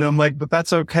 And I'm like, but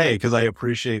that's okay, because I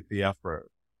appreciate the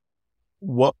effort.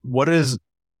 There's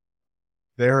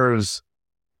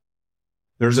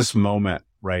this moment,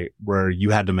 right, where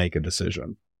you had to make a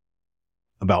decision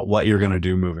about what you're going to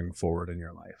do moving forward in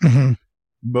your life. Mm-hmm.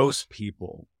 Most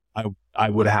people, I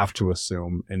would have to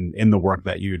assume, in the work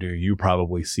that you do, you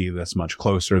probably see this much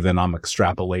closer than I'm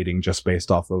extrapolating just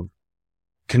based off of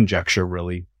conjecture,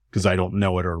 really. because I don't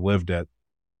know it or lived it,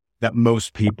 that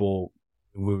most people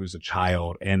lose a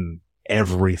child and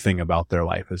everything about their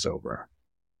life is over.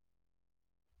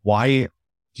 Why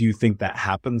do you think that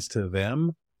happens to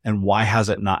them? And why has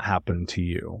it not happened to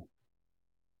you?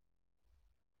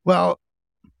 Well,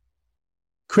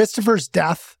 Christopher's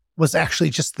death was actually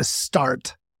just the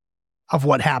start of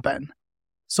what happened.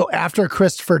 So after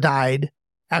Christopher died,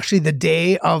 actually the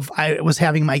day of I was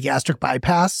having my gastric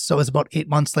bypass, so it was about 8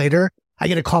 months later, I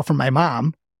get a call from my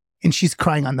mom and she's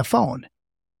crying on the phone.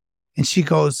 And she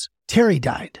goes, Terry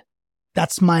died.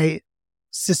 That's my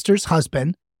sister's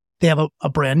husband. They have a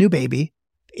brand new baby,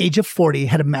 age of 40,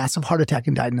 had a massive heart attack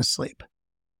and died in his sleep.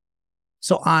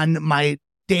 So on my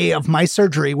day of my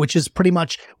surgery, which is pretty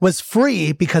much was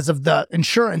free because of the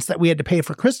insurance that we had to pay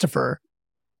for Christopher,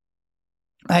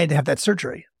 I had to have that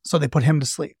surgery. So they put him to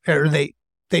sleep, or they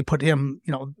put him,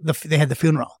 they had the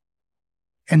funeral.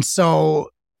 And so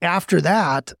after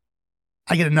that,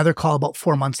 I get another call about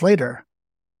 4 months later.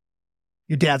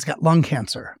 Your dad's got lung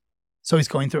cancer. So he's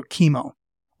going through chemo.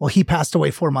 Well, he passed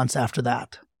away 4 months after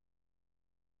that.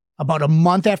 About a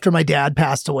month after my dad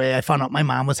passed away, I found out my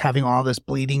mom was having all this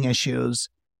bleeding issues.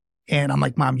 And I'm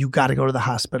like, Mom, you got to go to the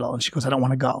hospital. And she goes, I don't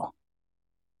want to go.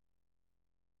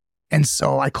 And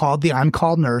so I called the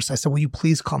on-call nurse. I said, will you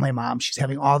please call my mom? She's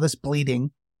having all this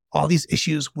bleeding, all these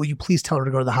issues. Will you please tell her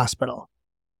to go to the hospital?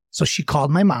 So she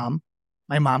called my mom.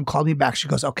 My mom called me back. She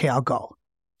goes, okay, I'll go.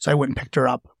 So I went and picked her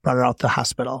up, brought her out to the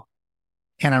hospital.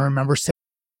 And I remember saying,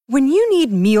 when you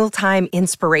need mealtime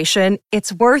inspiration,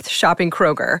 it's worth shopping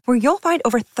Kroger, where you'll find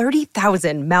over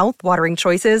 30,000 mouth-watering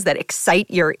choices that excite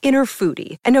your inner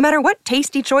foodie. And no matter what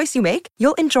tasty choice you make,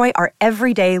 you'll enjoy our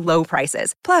everyday low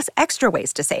prices, plus extra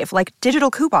ways to save, like digital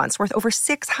coupons worth over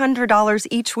 $600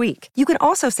 each week. You can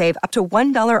also save up to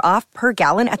 $1 off per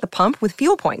gallon at the pump with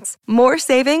fuel points. More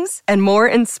savings and more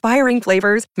inspiring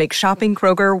flavors make shopping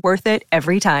Kroger worth it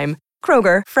every time.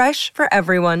 Kroger, fresh for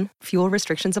everyone. Fuel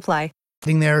restrictions apply.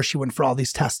 Sitting there, she went for all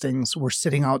these testings. We're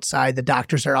sitting outside. The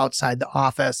doctors are outside the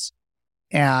office.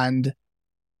 And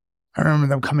I remember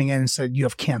them coming in and said, you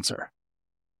have cancer.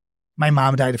 My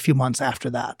mom died a few months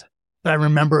after that. But I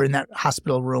remember in that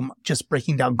hospital room just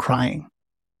breaking down crying.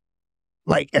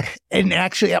 And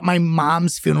actually at my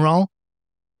mom's funeral,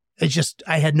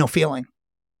 I had no feeling.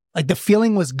 Like the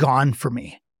feeling was gone for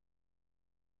me.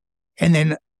 And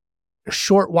then a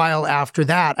short while after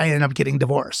that, I ended up getting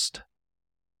divorced.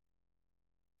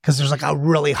 Because there's like a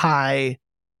really high,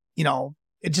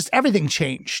 everything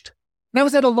changed. And I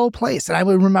was at a low place. And I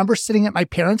would remember sitting at my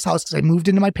parents' house because I moved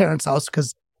into my parents' house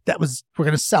because we're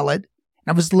going to sell it. And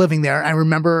I was living there. I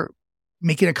remember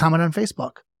making a comment on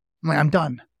Facebook. I'm like, I'm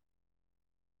done.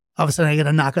 All of a sudden I get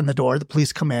a knock on the door. The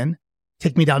police come in,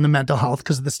 take me down to mental health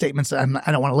because of the statements that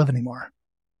I don't want to live anymore.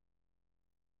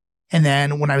 And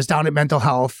then when I was down at mental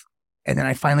health and then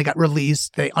I finally got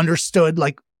released, they understood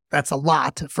that's a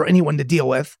lot for anyone to deal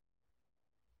with.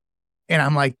 And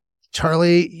I'm like,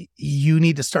 Charlie, you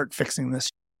need to start fixing this.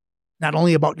 Not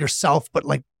only about yourself, but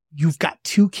you've got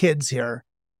 2 kids here.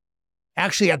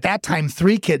 Actually, at that time,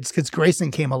 3 kids, because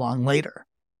Grayson came along later.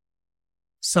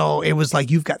 So it was like,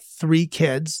 you've got 3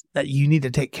 kids that you need to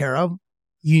take care of.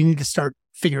 You need to start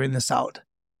figuring this out.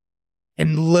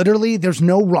 And literally, there's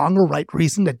no wrong or right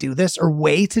reason to do this or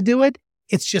way to do it.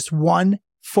 It's just one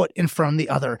foot in front of the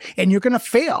other. And you're going to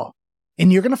fail.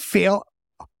 And you're going to fail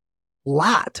a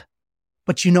lot.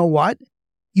 But you know what?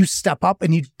 You step up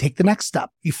and you take the next step.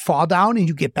 You fall down and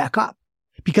you get back up.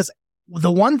 Because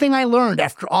the one thing I learned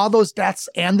after all those deaths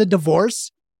and the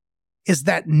divorce is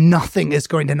that nothing is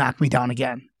going to knock me down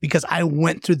again. Because I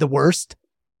went through the worst.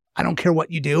 I don't care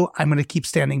what you do. I'm going to keep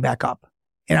standing back up.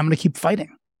 And I'm going to keep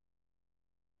fighting.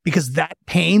 Because that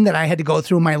pain that I had to go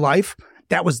through in my life,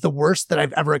 that was the worst that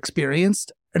I've ever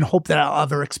experienced and hope that I'll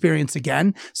ever experience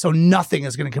again. So nothing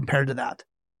is going to compare to that.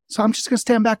 So I'm just going to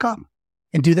stand back up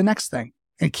and do the next thing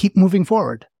and keep moving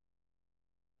forward.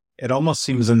 It almost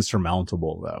seems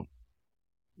insurmountable though.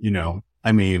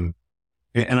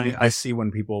 And I see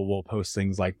when people will post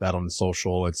things like that on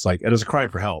social, it's like, it is a cry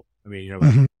for help.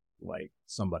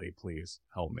 Somebody please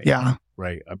help me. Yeah.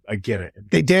 Right. I get it.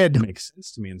 They did. It makes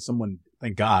sense to me. And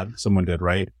thank God someone did,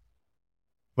 right?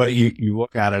 But you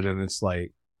look at it and it's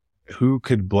like, who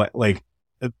could blame,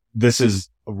 this is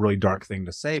a really dark thing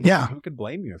to say, but yeah. Who could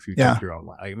blame you if you took your own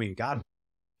life? God,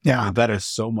 that is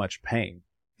so much pain.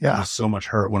 Yeah. So much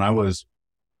hurt. When I was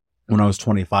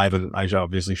 25, and I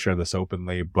obviously share this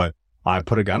openly, but I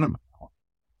put a gun in my mouth.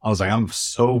 I was like, I'm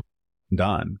so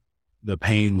done. The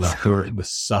pain, the hurt, the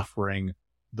suffering,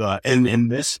 in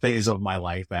this phase of my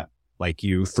life at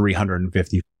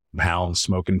 350 pounds,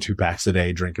 smoking 2 packs a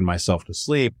day, drinking myself to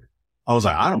sleep. I was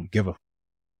like, I don't give a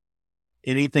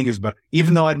anything is better.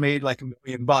 Even though I'd made like $1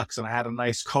 million and I had a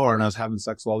nice car and I was having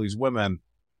sex with all these women,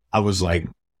 I was like,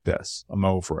 I'm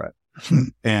over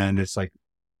it. And it's like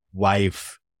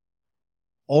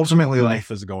ultimately life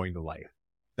is going to life.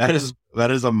 That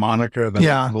is a moniker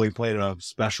that really played a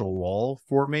special role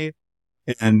for me.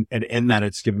 And in that,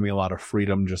 it's given me a lot of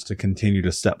freedom just to continue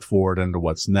to step forward into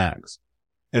what's next.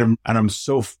 And I'm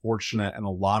so fortunate in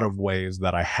a lot of ways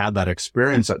that I had that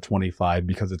experience at 25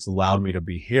 because it's allowed me to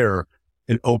be here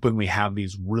and openly have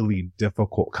these really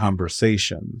difficult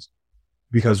conversations.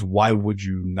 Because why would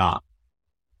you not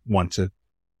want to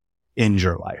end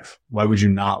your life? Why would you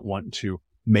not want to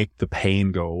make the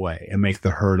pain go away and make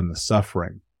the hurt and the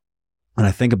suffering? And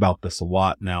I think about this a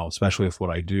lot now, especially with what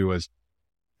I do, is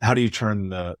how do you turn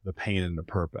the pain into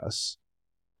purpose?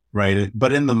 Right.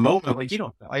 But in the moment, like, you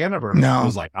don't, like, I never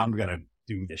was like, I'm going to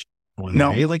do this one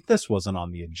day. Like, this wasn't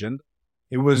on the agenda.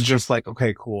 It was just like,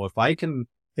 okay, cool. If I can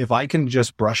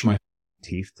just brush my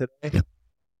teeth today.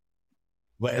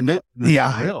 And it,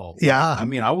 real. Yeah. I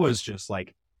mean, I was just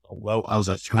like, I was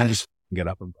like, can I just get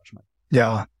up and brush my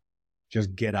teeth?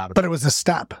 Just get out of it. But it was a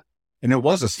step. And it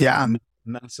was a step. Yeah.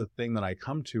 And that's the thing that I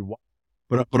come to.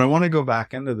 But I want to go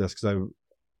back into this because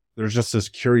there's just this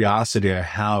curiosity I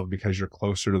have because you're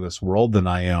closer to this world than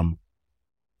I am,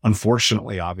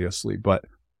 unfortunately, obviously. But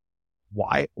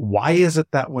why is it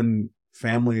that when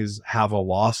families have a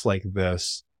loss like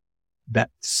this,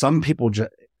 that some people just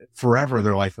forever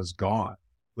their life is gone?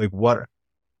 Like, what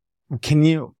can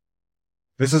you,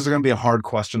 this is going to be a hard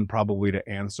question probably to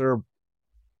answer.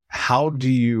 How do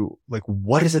you, like,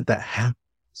 what is it that happens?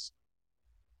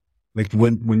 Like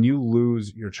when you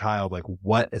lose your child, like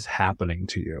what is happening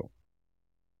to you?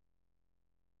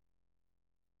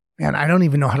 Man, I don't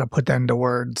even know how to put that into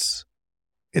words.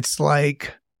 It's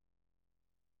like,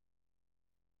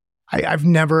 I've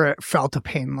never felt a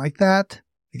pain like that.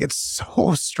 Like, it's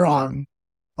so strong,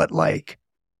 but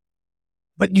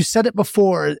you said it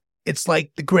before. It's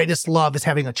like the greatest love is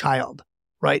having a child,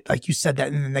 right? Like you said that,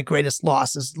 and then the greatest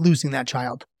loss is losing that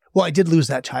child. Well, I did lose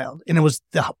that child, and it was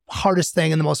the hardest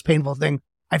thing and the most painful thing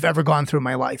I've ever gone through in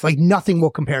my life. Like, nothing will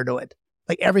compare to it.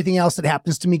 Like, everything else that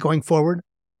happens to me going forward,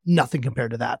 nothing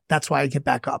compared to that. That's why I get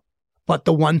back up. But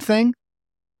the one thing,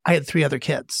 I had 3 other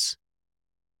kids.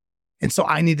 And so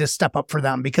I need to step up for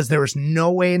them because there was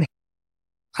no way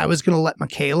I was going to let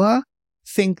Michaela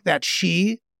think that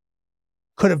she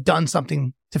could have done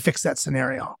something to fix that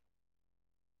scenario.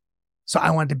 So I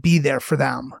wanted to be there for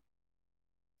them.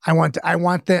 I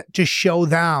want to show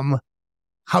them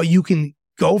how you can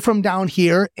go from down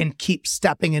here and keep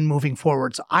stepping and moving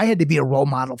forward. So I had to be a role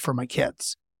model for my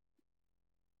kids.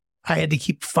 I had to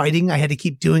keep fighting. I had to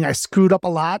keep doing. I screwed up a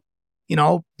lot. You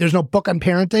know, there's no book on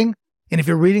parenting. And if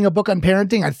you're reading a book on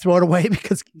parenting, I'd throw it away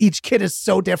because each kid is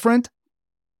so different.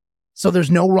 So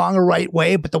there's no wrong or right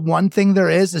way. But the one thing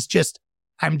there is just,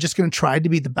 I'm just going to try to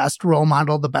be the best role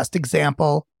model, the best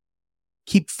example,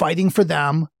 keep fighting for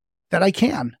them that I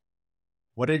can.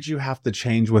 What did you have to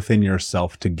change within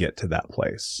yourself to get to that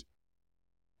place?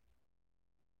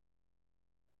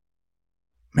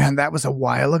 Man, that was a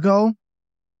while ago.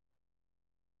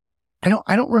 I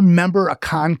don't remember a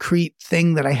concrete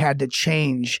thing that I had to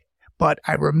change, but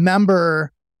I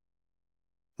remember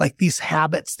like these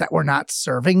habits that were not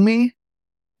serving me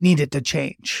needed to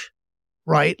change,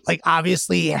 right? Like,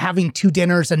 obviously having 2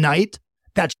 dinners a night,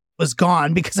 that was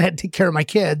gone because I had to take care of my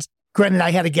kids. Granted,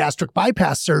 I had a gastric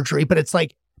bypass surgery, but it's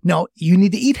like, no, you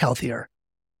need to eat healthier.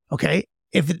 Okay.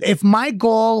 If my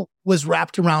goal was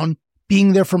wrapped around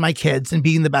being there for my kids and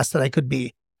being the best that I could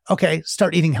be, okay,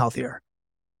 start eating healthier.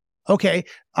 Okay.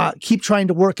 Keep trying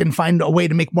to work and find a way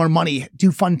to make more money,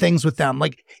 do fun things with them.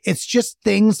 Like, it's just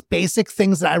things, basic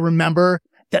things that I remember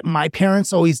that my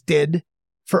parents always did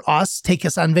for us, take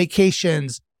us on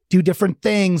vacations, do different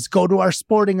things, go to our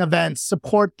sporting events,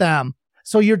 support them.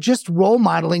 So you're just role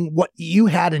modeling what you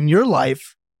had in your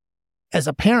life as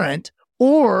a parent,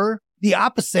 or the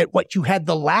opposite, what you had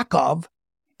the lack of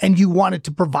and you wanted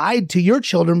to provide to your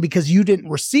children because you didn't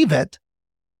receive it.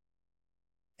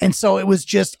 And so it was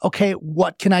just, okay,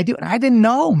 what can I do? And I didn't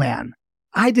know, man.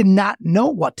 I did not know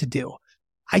what to do.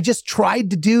 I just tried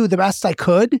to do the best I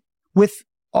could with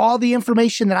all the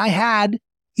information that I had,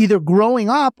 either growing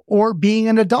up or being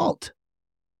an adult.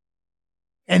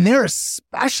 And there is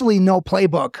especially no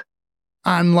playbook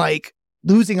on like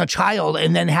losing a child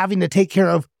and then having to take care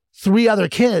of 3 other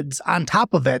kids on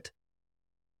top of it.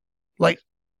 Like,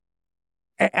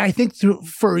 I think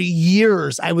for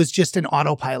years, I was just an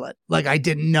autopilot. Like, I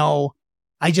didn't know.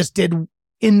 I just did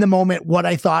in the moment what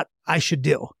I thought I should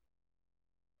do.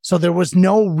 So there was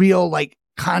no real like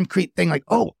concrete thing like,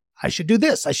 oh, I should do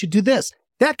this. I should do this.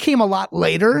 That came a lot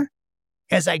later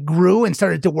as I grew and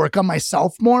started to work on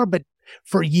myself more. But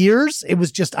for years, it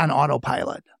was just on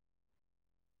autopilot.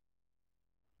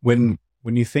 When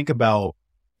you think about,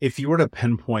 if you were to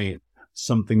pinpoint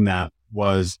something that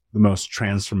was the most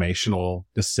transformational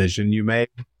decision you made,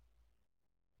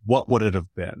 what would it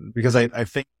have been? Because I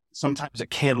think sometimes it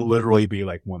can literally be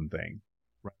like one thing.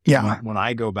 Right? Yeah. When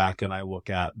I go back and I look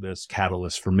at this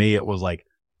catalyst, for me, it was like,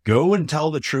 go and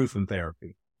tell the truth in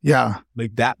therapy. Yeah.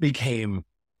 Like that became,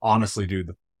 honestly, dude,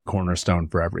 the cornerstone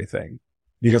for everything,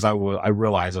 because I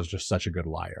realized I was just such a good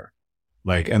liar,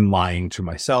 like, and lying to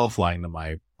myself, lying to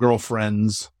my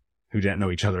girlfriends who didn't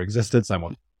know each other existed,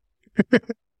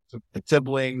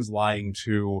 siblings, lying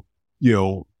to,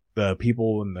 the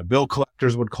people and the bill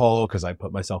collectors would call because I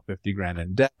put myself $50,000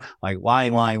 in debt, like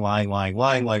lying,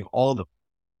 like all the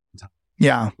time.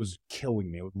 Yeah. It was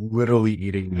killing me. It was literally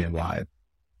eating me alive.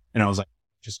 And I was like,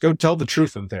 just go tell the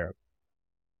truth in therapy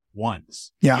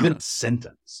once. Yeah. Even a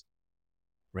sentence,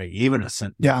 right? Even a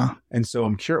sentence. Yeah. And so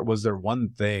I'm curious, was there one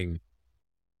thing?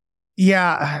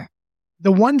 Yeah.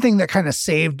 The one thing that kind of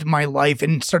saved my life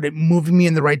and started moving me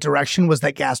in the right direction was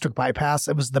that gastric bypass.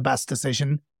 It was the best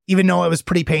decision, even though it was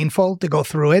pretty painful to go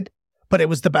through it, but it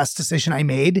was the best decision I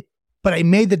made. But I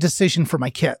made the decision for my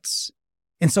kids.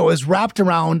 And so it was wrapped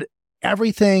around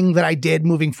everything that I did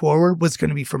moving forward was going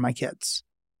to be for my kids,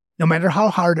 no matter how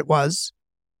hard it was.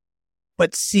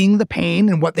 But seeing the pain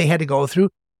and what they had to go through,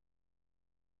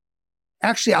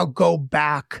 actually, I'll go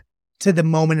back to the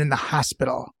moment in the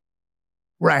hospital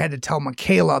where I had to tell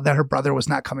Michaela that her brother was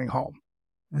not coming home.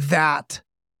 That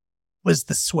was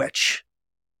the switch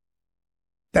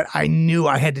that I knew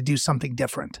I had to do something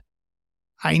different.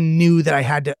 I knew that I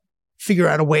had to figure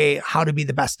out a way how to be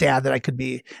the best dad that I could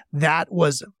be. That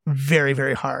was very,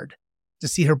 very hard to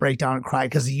see her break down and cry,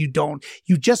 because you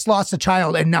just lost a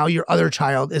child and now your other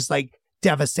child is like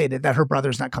devastated that her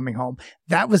brother's not coming home.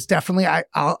 That was definitely,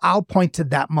 I'll point to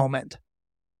that moment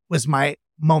was my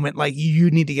moment. Like, you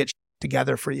need to get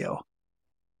together for you.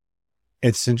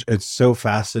 It's so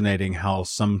fascinating how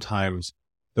sometimes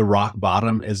the rock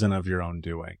bottom isn't of your own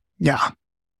doing. Yeah.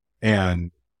 And,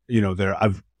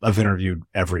 I've interviewed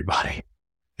everybody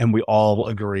and we all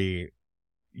agree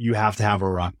you have to have a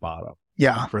rock bottom.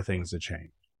 Yeah. For things to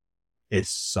change. It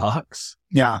sucks.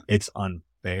 Yeah. It's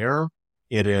unfair.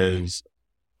 It is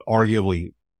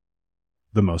arguably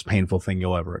the most painful thing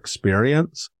you'll ever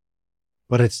experience,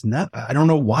 but I don't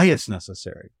know why it's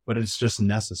necessary, but it's just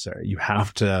necessary.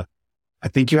 I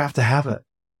think you have to have it.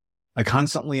 I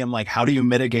constantly am like, how do you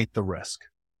mitigate the risk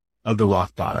of the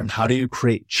rock bottom? How do you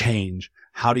create change?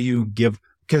 How do you give,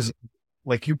 because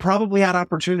like you probably had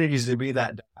opportunities to be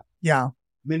that dad. Yeah.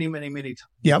 Many, many, many times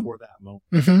before that moment.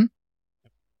 Mm-hmm.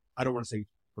 I don't want to say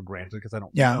for granted because I don't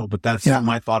Yeah. know, but that's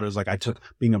my thought is like, I took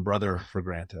being a brother for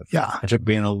granted. Yeah. I took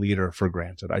being a leader for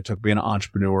granted. I took being an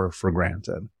entrepreneur for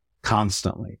granted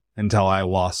constantly until I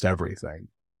lost everything.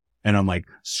 And I'm like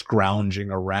scrounging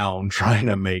around trying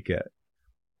to make it.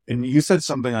 And you said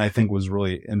something I think was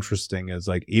really interesting is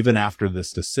like, even after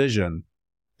this decision,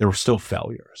 there were still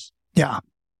failures. Yeah.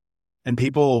 And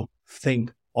people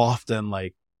think often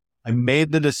like, I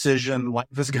made the decision, life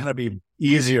is going to be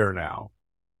easier now.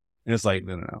 And it's like,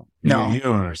 no. You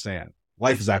don't understand.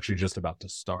 Life is actually just about to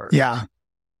start. Yeah.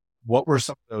 What were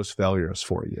some of those failures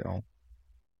for you?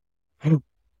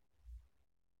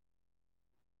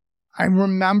 I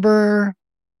remember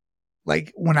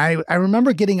like when I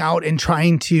remember getting out and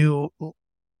trying to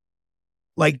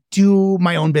like do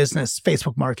my own business,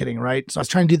 Facebook marketing, right? So I was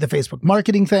trying to do the Facebook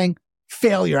marketing thing,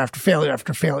 failure after failure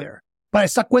after failure, but I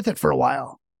stuck with it for a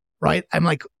while, right? I'm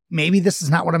like, maybe this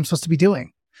is not what I'm supposed to be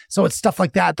doing. So it's stuff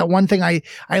like that. The one thing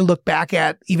I look back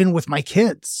at, even with my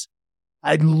kids,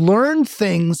 I learned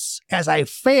things as I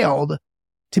failed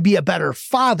to be a better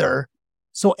father.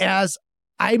 So as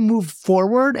I moved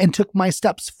forward and took my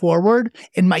steps forward,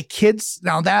 and my kids,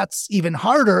 now that's even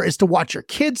harder, is to watch your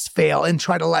kids fail and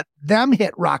try to let them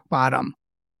hit rock bottom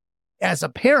as a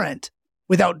parent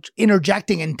without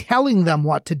interjecting and telling them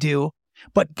what to do,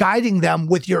 but guiding them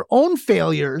with your own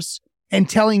failures and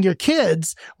telling your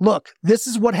kids, look, this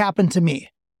is what happened to me.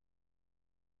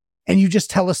 And you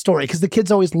just tell a story, because the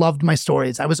kids always loved my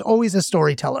stories. I was always a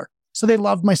storyteller. So they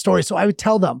loved my story. So I would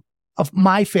tell them of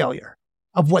my failure,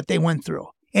 of what they went through.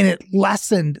 And it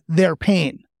lessened their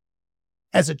pain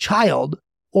as a child,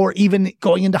 or even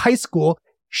going into high school,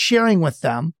 sharing with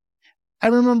them. I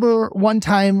remember one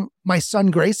time my son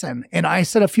Grayson, and I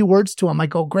said a few words to him. I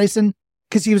go, Grayson,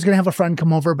 because he was going to have a friend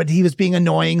come over, but he was being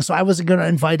annoying, so I wasn't going to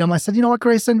invite him. I said, you know what,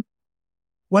 Grayson?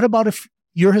 What about if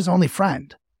you're his only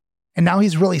friend? And now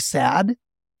he's really sad.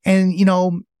 And,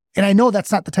 And I know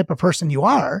that's not the type of person you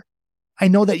are. I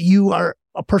know that you are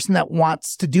a person that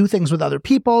wants to do things with other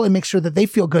people and make sure that they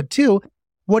feel good too.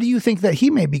 What do you think that he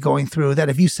may be going through that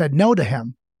if you said no to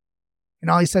him?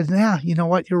 And all he said, yeah, you know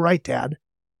what? You're right, Dad.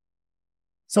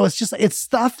 So it's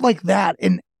stuff like that.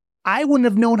 And I wouldn't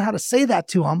have known how to say that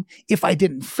to him if I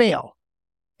didn't fail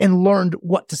and learned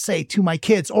what to say to my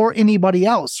kids or anybody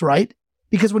else, right?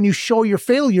 Because when you show your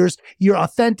failures, you're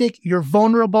authentic, you're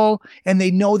vulnerable, and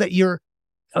they know that you're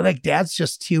like, Dad's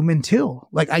just human too.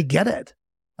 Like, I get it.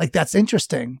 Like, that's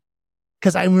interesting.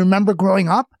 Because I remember growing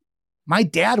up, my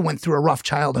dad went through a rough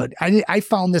childhood. I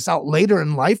found this out later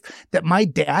in life that my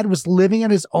dad was living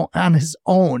on his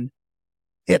own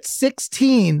at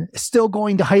 16, still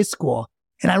going to high school.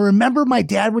 And I remember my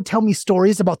dad would tell me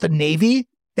stories about the Navy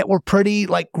that were pretty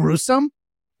like gruesome,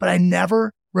 but I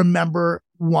never remember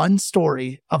one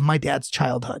story of my dad's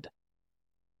childhood.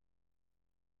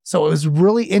 So it was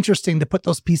really interesting to put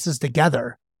those pieces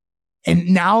together. And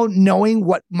now knowing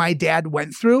what my dad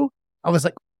went through, I was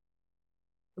like,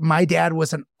 my dad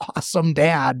was an awesome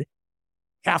dad.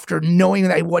 After knowing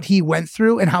that what he went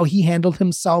through and how he handled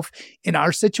himself in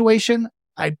our situation,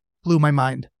 I blew my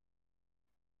mind.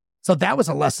 So that was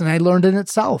a lesson I learned in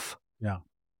itself. Yeah.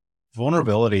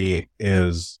 Vulnerability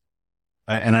is,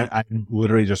 and I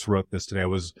literally just wrote this today. I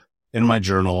was in my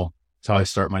journal. That's how I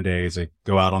start my days. I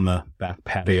go out on the back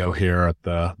patio here at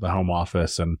the home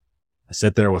office, and I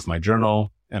sit there with my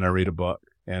journal and I read a book.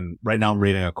 And right now I'm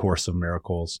reading A Course in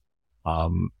Miracles.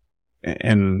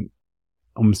 And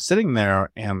I'm sitting there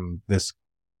and this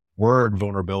word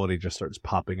vulnerability just starts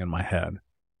popping in my head.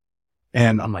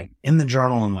 And I'm like in the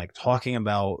journal and like talking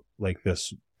about like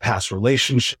this past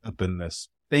relationship and this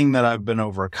thing that I've been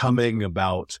overcoming,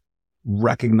 about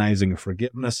recognizing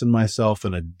forgiveness in myself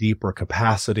in a deeper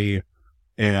capacity,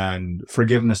 and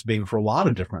forgiveness being for a lot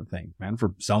of different things, man,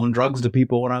 for selling drugs to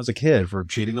people when I was a kid, for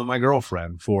cheating on my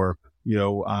girlfriend, for,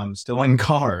 stealing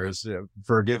cars,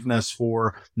 forgiveness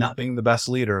for not being the best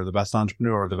leader, the best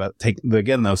entrepreneur,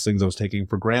 again, those things I was taking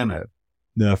for granted.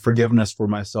 The forgiveness for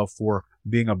myself for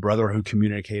being a brother who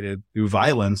communicated through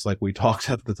violence, like we talked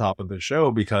at the top of the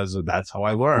show, because that's how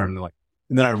I learned.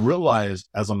 And then I realized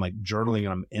as I'm like journaling and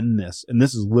I'm in this, and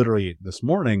this is literally this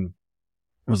morning,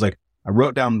 it was like, I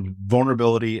wrote down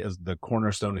vulnerability as the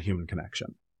cornerstone of human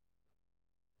connection,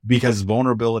 because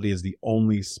vulnerability is the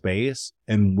only space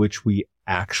in which we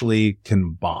actually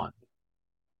can bond.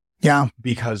 Yeah.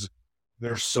 Because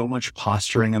there's so much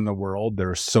posturing in the world.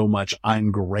 There's so much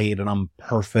I'm great and I'm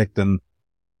perfect. And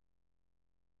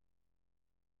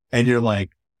you're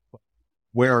like,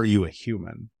 where are you a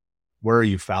human? Where are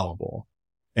you fallible?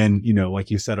 And,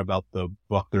 like you said about the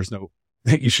book,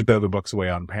 you should throw the books away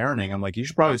on parenting. I'm like, you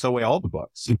should probably throw away all the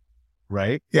books,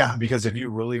 right? Yeah. Because if you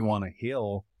really want to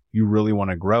heal, you really want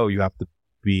to grow, you have to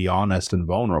be honest and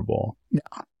vulnerable. Yeah.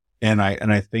 And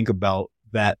I think about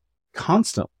that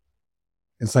constantly.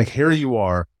 It's like, here you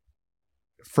are,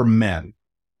 for men,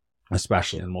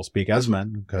 especially, and we'll speak as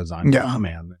men because I'm a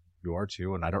man, you are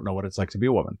too, and I don't know what it's like to be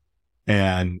a woman.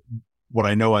 And what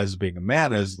I know as being a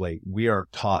man is like, we are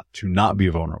taught to not be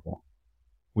vulnerable.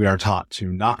 We are taught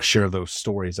to not share those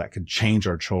stories that could change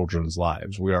our children's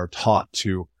lives. We are taught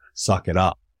to suck it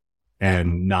up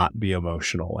and not be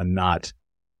emotional and not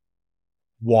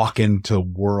walk into the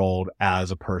world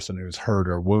as a person who's hurt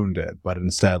or wounded, but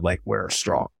instead like we're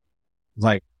strong.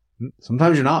 Like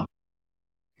sometimes you're not.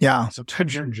 Yeah.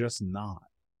 Sometimes you're just not.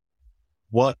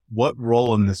 What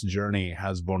role in this journey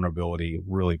has vulnerability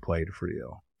really played for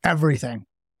you? Everything.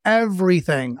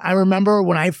 I remember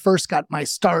when I first got my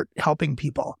start helping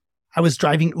people, I was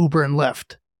driving Uber and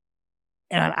Lyft,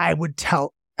 and I would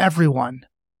tell everyone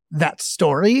that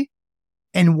story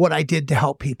and what I did to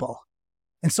help people.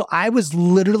 And so I was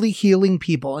literally healing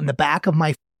people in the back of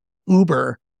my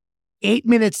Uber 8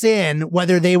 minutes in,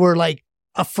 whether they were like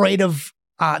afraid of,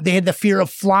 they had the fear of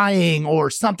flying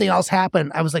or something else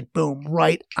happened. I was like, boom,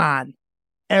 right on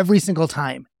every single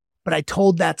time. But I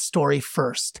told that story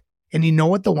first. And you know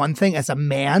what? The one thing as a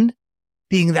man,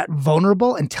 being that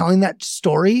vulnerable and telling that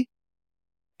story,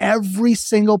 every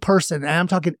single person, and I'm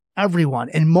talking everyone,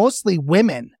 and mostly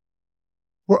women,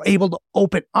 were able to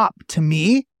open up to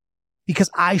me because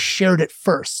I shared it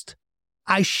first.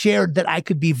 I shared that I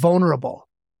could be vulnerable.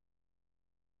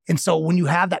 And so when you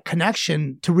have that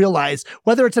connection to realize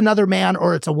whether it's another man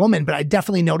or it's a woman, but I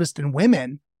definitely noticed in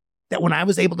women that when I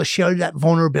was able to share that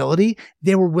vulnerability,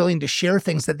 they were willing to share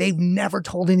things that they've never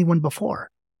told anyone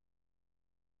before.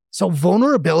 So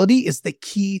vulnerability is the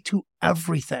key to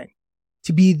everything,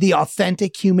 to be the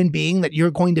authentic human being that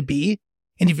you're going to be.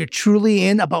 And if you're truly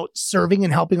in about serving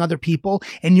and helping other people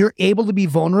and you're able to be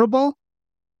vulnerable,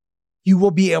 you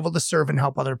will be able to serve and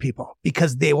help other people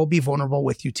because they will be vulnerable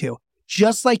with you too.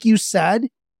 Just like you said,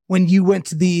 when you went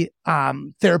to the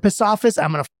therapist's office,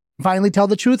 I'm going to finally tell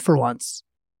the truth for once.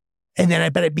 And then I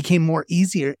bet it became more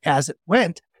easier as it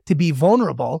went to be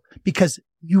vulnerable because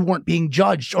you weren't being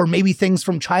judged, or maybe things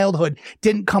from childhood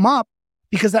didn't come up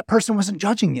because that person wasn't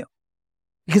judging you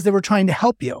because they were trying to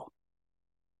help you.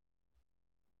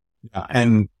 Yeah.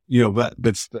 And,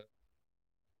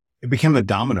 it became the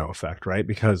domino effect, right?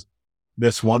 Because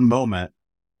this one moment,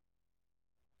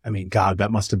 I mean, God,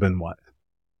 that must have been what?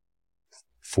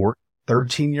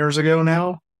 13 years ago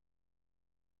now?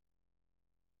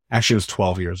 Actually, it was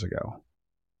 12 years ago.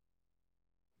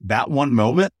 That one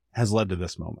moment has led to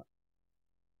this moment.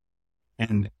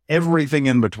 And everything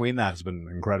in between that has been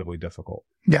incredibly difficult.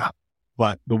 Yeah.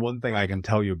 But the one thing I can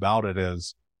tell you about it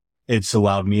is it's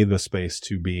allowed me the space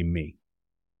to be me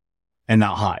and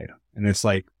not hide. And it's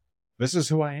like, this is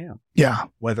who I am. Yeah.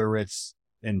 Whether it's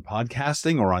in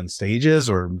podcasting or on stages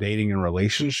or dating and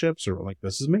relationships, or like,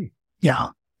 this is me. Yeah.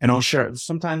 And I'll share it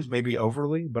sometimes, maybe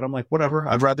overly, but I'm like, whatever.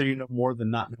 I'd rather you know more than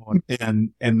not know.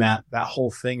 And that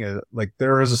whole thing is like,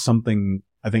 there is something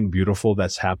I think beautiful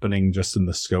that's happening just in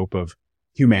the scope of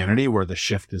humanity, where the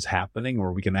shift is happening,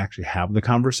 where we can actually have the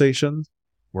conversations,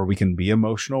 where we can be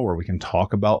emotional, where we can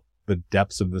talk about the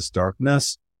depths of this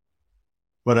darkness.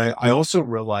 But I also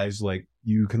realize, like,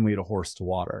 you can lead a horse to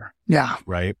water. Yeah.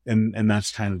 Right. And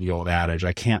that's kind of the old adage.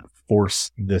 I can't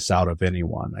force this out of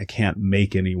anyone. I can't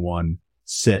make anyone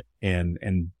sit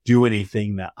and do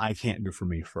anything that I can't do for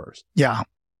me first. Yeah.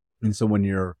 And so when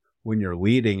you're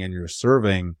leading and you're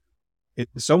serving,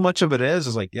 so much of it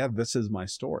is like, yeah, this is my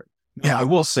story. Now, I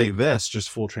will say this, just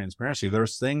full transparency.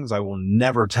 There's things I will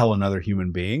never tell another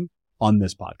human being on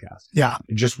this podcast. Yeah.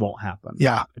 It just won't happen.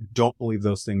 Yeah. I don't believe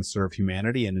those things serve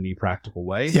humanity in any practical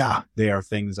way. Yeah. They are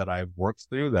things that I've worked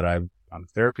through, that I've done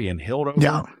therapy and healed over.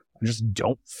 Yeah. I just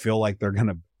don't feel like they're going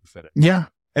to benefit it. Yeah.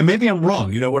 And maybe I'm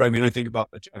wrong. You know what I mean? I think about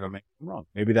that. I'm wrong.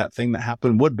 Maybe that thing that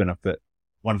happened would benefit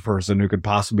one person who could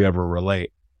possibly ever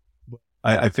relate.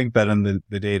 I think that in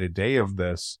the day to day of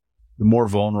this, the more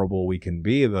vulnerable we can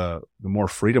be, the more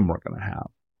freedom we're going to have.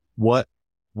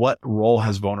 What role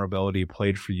has vulnerability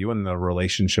played for you in the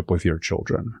relationship with your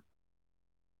children?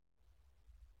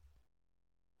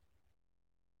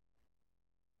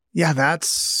 Yeah,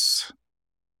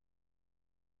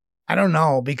 I don't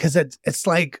know, because it's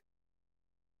like,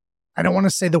 I don't want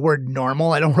to say the word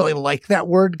normal. I don't really like that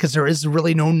word because there is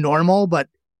really no normal, but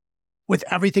with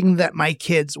everything that my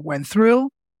kids went through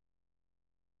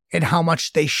and how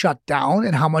much they shut down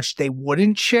and how much they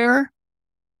wouldn't share.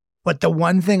 But the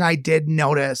one thing I did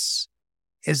notice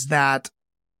is that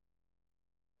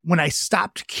when I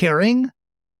stopped caring,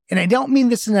 and I don't mean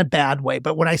this in a bad way,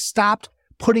 but when I stopped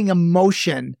putting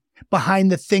emotion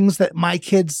behind the things that my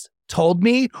kids told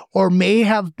me or may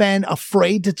have been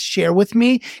afraid to share with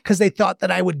me because they thought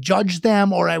that I would judge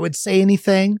them or I would say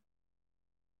anything,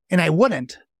 and I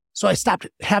wouldn't. So I stopped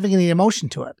having any emotion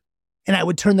to it. And I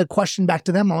would turn the question back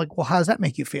to them. I'm like, well, how does that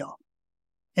make you feel?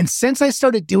 And since I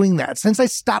started doing that, since I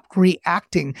stopped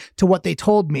reacting to what they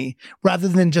told me, rather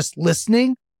than just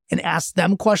listening and ask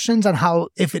them questions on how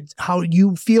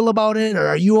you feel about it, or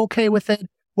are you okay with it,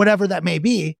 whatever that may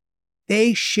be,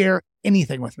 they share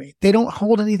anything with me. They don't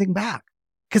hold anything back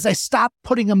because I stopped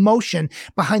putting emotion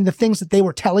behind the things that they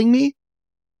were telling me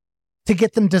to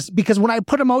get them to, because when I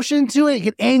put emotion into it, I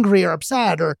get angry or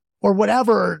upset or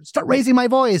whatever, or start raising my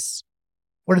voice.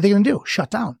 What are they going to do? Shut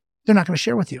down. They're not going to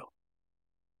share with you.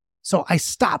 So I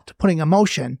stopped putting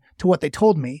emotion to what they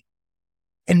told me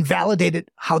and validated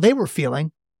how they were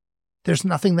feeling. There's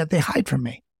nothing that they hide from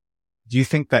me. Do you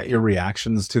think that your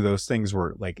reactions to those things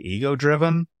were like ego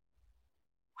driven?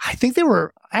 I think they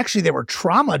were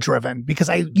trauma driven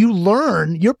because you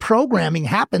learn, your programming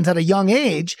happens at a young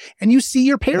age and you see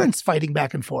your parents fighting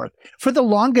back and forth. For the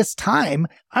longest time,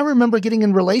 I remember getting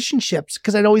in relationships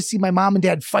because I'd always see my mom and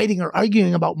dad fighting or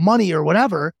arguing about money or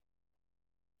whatever.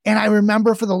 And I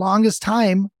remember for the longest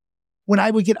time when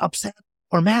I would get upset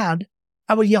or mad,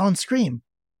 I would yell and scream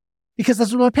because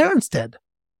that's what my parents did.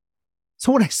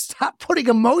 So when I stopped putting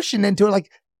emotion into it,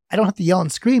 like, I don't have to yell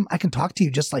and scream. I can talk to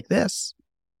you just like this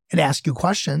and ask you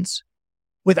questions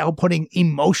without putting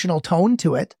emotional tone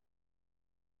to it.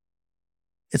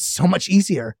 It's so much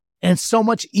easier, and it's so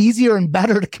much easier and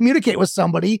better to communicate with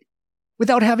somebody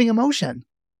without having emotion.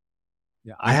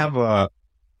 Yeah,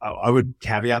 I would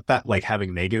caveat that, like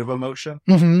having negative emotion.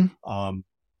 Mm-hmm.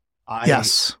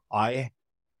 Yes.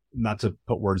 Not to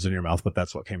put words in your mouth, but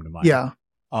that's what came to mind. Yeah.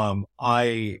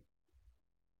 I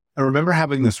remember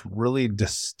having this really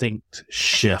distinct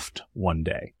shift one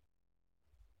day.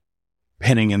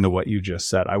 pinning into what you just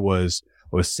said. I was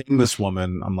seeing this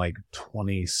woman. I'm like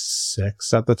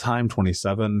 26 at the time,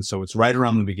 27. So it's right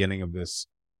around the beginning of this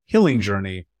healing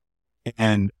journey.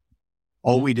 And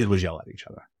all we did was yell at each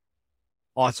other.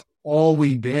 Oh, that's all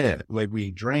we did. Like,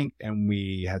 we drank and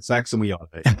we had sex and we yelled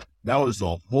at it. That was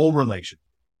the whole relationship.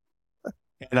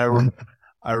 And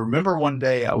I remember one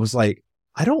day I was like,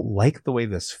 I don't like the way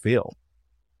this feels.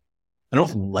 I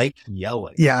don't like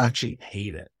yelling. Yeah. I actually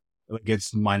hate it. Like,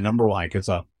 it's my number one. Like, it's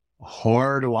a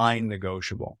hard line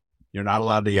negotiable. You're not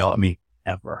allowed to yell at me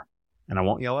ever. And I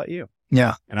won't yell at you.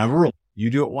 Yeah. And I've ruled, you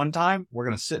do it one time, we're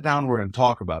going to sit down, we're going to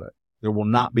talk about it. There will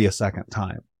not be a second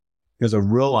time. Because I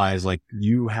realize, like,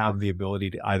 you have the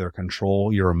ability to either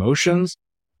control your emotions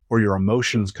or your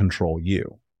emotions control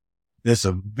you. This is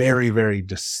a very, very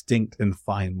distinct and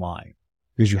fine line,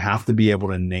 because you have to be able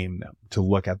to name them, to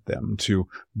look at them, to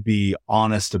be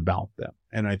honest about them.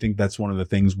 And I think that's one of the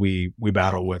things we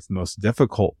battle with most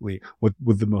difficultly, with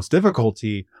the most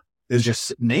difficulty, is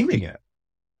just naming it.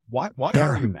 Why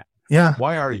are you mad? Yeah.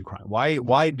 Why are you crying?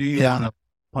 Why do you want to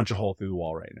punch a hole through the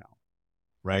wall right now?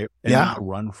 Right? And not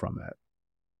run from it.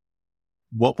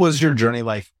 What was your journey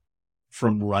like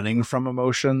from running from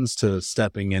emotions to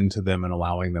stepping into them and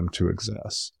allowing them to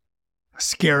exist?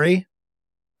 Scary,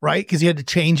 right? Because you had to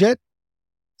change it.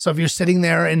 So if you're sitting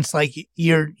there and it's like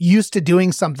you're used to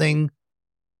doing something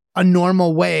a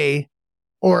normal way,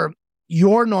 or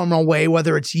your normal way,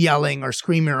 whether it's yelling or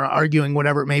screaming or arguing,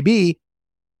 whatever it may be,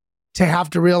 to have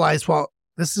to realize, well,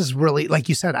 this is really, like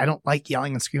you said, I don't like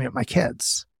yelling and screaming at my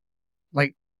kids.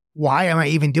 Like, why am I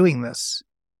even doing this?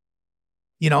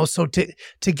 You know, so to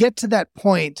get to that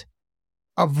point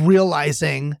of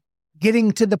realizing,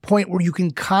 getting to the point where you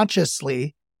can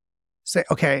consciously say,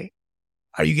 okay,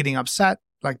 are you getting upset?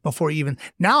 Like, before you even,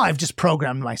 now I've just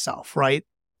programmed myself, right?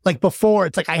 Like, before,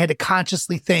 it's like I had to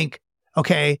consciously think,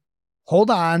 okay, hold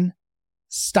on,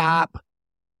 stop,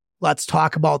 let's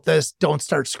talk about this, don't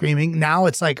start screaming. Now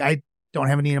it's like, I don't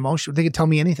have any emotion. They can tell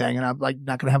me anything and I'm like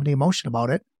not going to have any emotion about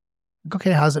it. Like,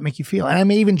 okay, how does it make you feel? And I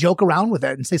may even joke around with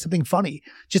it and say something funny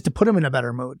just to put them in a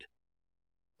better mood.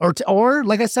 Or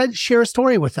like I said, share a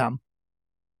story with them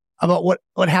about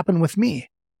what happened with me.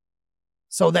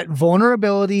 So that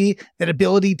vulnerability, that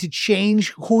ability to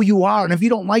change who you are. And if you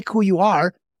don't like who you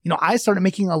are, you know, I started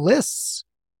making a list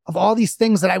of all these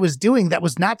things that I was doing that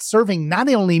was not serving not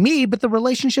only me, but the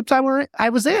relationships I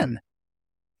was in.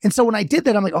 And so when I did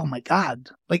that, I'm like, oh my God,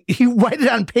 like, you write it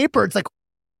on paper. It's like,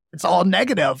 it's all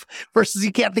negative versus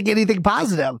you can't think anything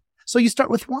positive. So you start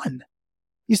with one.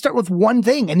 You start with one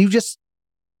thing and you just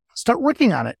start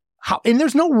working on it. And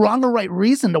there's no wrong or right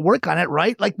reason to work on it,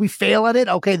 right? Like, we fail at it.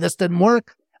 Okay, this didn't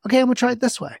work. Okay, I'm going to try it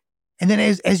this way. And then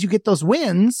as you get those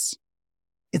wins,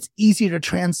 it's easier to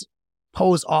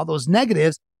transpose all those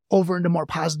negatives over into more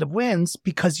positive wins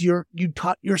because you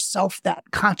taught yourself that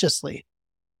consciously.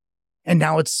 And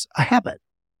now it's a habit.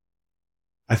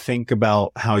 I think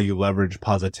about how you leverage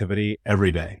positivity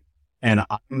every day. And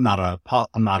I'm not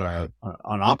an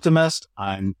optimist.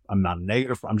 I'm not a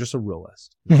negative. I'm just a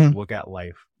realist. Mm-hmm. Look at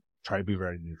life, try to be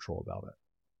very neutral about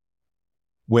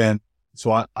it.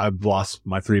 I've lost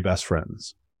my 3 best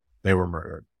friends. They were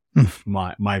murdered.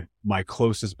 My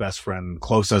closest best friend,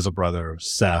 close as a brother,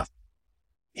 Seth,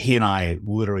 he and I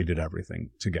literally did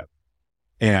everything together.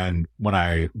 And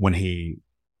when he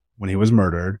was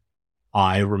murdered,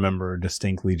 I remember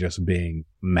distinctly just being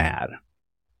mad.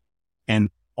 And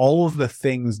all of the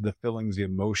things, the feelings, the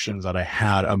emotions that I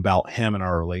had about him and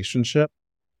our relationship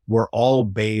were all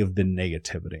bathed in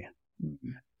negativity.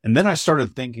 And then I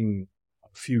started thinking a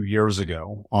few years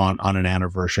ago on an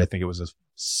anniversary, I think it was his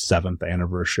 7th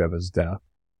anniversary of his death.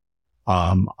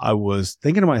 I was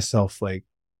thinking to myself, like,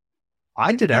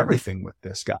 I did everything with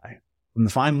this guy. From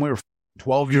the time we were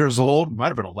 12 years old, might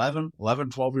have been 11,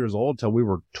 12 years old till we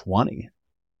were 20.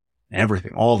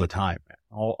 Everything, all the time, man.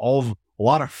 A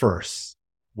lot of firsts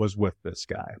was with this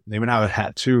guy. They even have a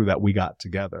tattoo that we got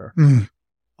together. And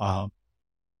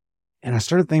I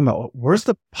started thinking about, where's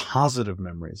the positive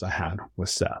memories I had with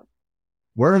Seth?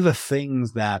 Where are the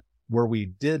things that where we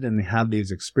did and had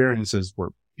these experiences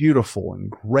were beautiful and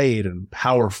great and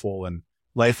powerful and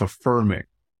life affirming?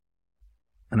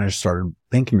 And I just started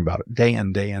thinking about it day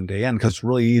in, because it's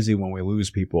really easy when we lose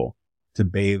people to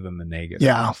bathe in the negative.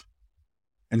 Yeah.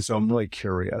 And so I'm really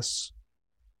curious,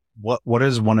 what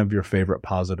is one of your favorite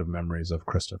positive memories of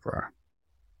Christopher?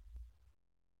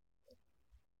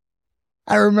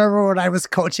 I remember when I was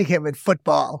coaching him in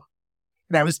football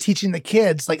and I was teaching the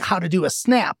kids like how to do a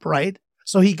snap, right?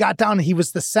 So he got down and he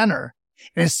was the center.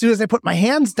 And as soon as I put my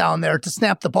hands down there to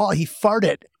snap the ball, he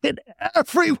farted and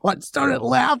everyone started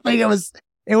laughing.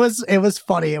 It was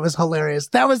funny. It was hilarious.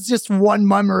 That was just one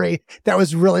memory that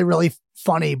was really, really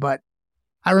funny. But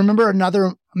I remember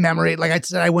another memory. Like I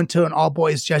said, I went to an all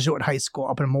boys Jesuit high school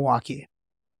up in Milwaukee,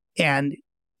 and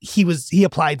he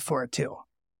applied for it too.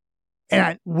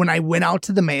 And when I went out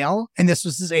to the mail, and this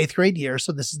was his 8th grade year,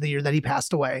 so this is the year that he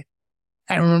passed away.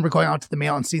 I remember going out to the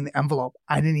mail and seeing the envelope.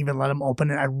 I didn't even let him open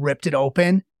it. I ripped it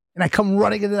open, and I come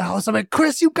running into the house. I'm like,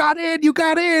 Chris, you got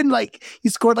in. Like, he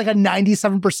scored like a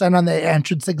 97% on the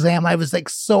entrance exam. I was like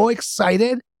so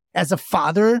excited as a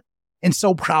father and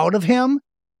so proud of him.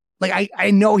 Like,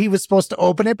 I know he was supposed to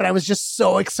open it, but I was just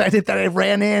so excited that I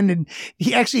ran in, and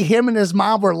him and his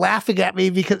mom were laughing at me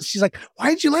because she's like,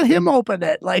 why did you let him open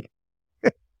it? Like,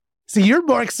 so you're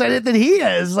more excited than he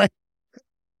is. Like,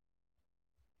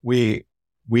 we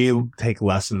take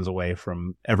lessons away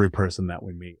from every person that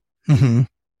we meet. mm-hmm.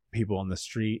 People on the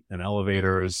street and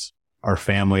elevators, our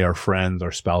family, our friends,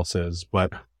 our spouses,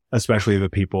 but especially the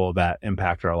people that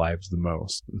impact our lives the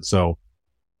most. And so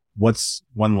what's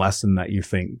one lesson that you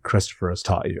think Christopher has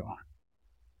taught you?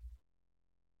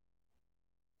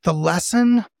 The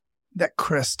lesson that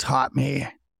Chris taught me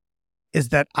is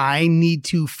that I need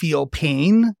to feel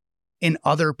pain in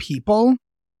other people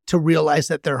to realize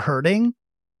that they're hurting.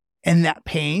 And that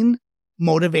pain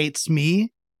motivates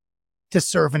me to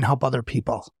serve and help other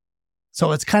people.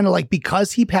 So it's kind of like,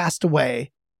 because he passed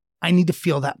away, I need to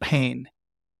feel that pain,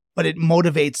 but it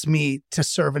motivates me to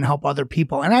serve and help other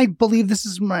people. And I believe this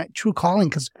is my true calling,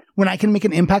 because when I can make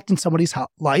an impact in somebody's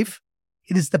life,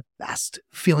 it is the best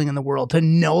feeling in the world to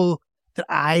know that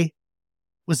I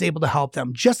was able to help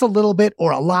them just a little bit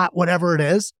or a lot, whatever it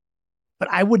is. But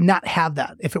I would not have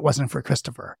that if it wasn't for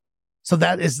Christopher. So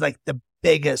that is like the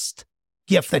biggest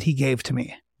gift that he gave to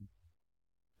me.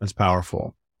 That's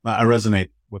powerful. I resonate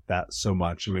with that so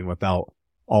much. I mean, without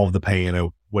all of the pain,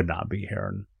 it would not be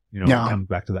here. And, It comes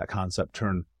back to that concept,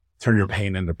 turn your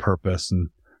pain into purpose. And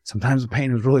sometimes the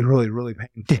pain is really, really, really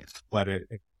painful, but if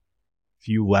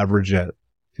you leverage it, it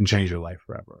can change your life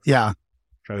forever. Yeah.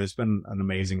 Trevor, it's been an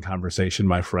amazing conversation,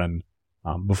 my friend.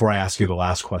 Before I ask you the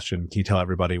last question, can you tell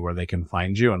everybody where they can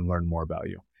find you and learn more about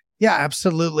you? Yeah,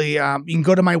 absolutely. You can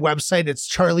go to my website. It's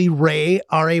Charlie Ray,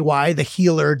 R-A-Y,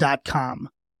 thehealer.com.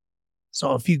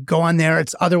 So if you go on there,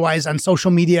 it's otherwise on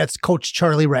social media, it's Coach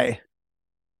Charlie Ray.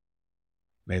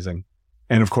 Amazing.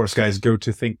 And of course, guys, go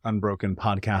to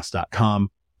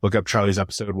thinkunbrokenpodcast.com. Look up Charlie's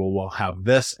episode. We'll have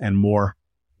this and more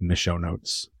in the show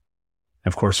notes.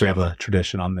 Of course, we have a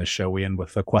tradition on this show. We end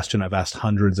with a question I've asked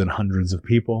hundreds and hundreds of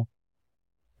people.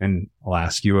 And I'll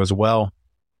ask you as well.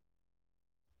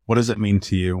 What does it mean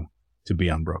to you to be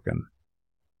unbroken?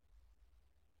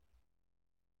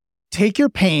 Take your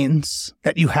pains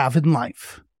that you have in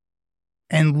life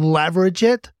and leverage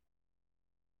it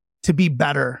to be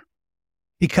better,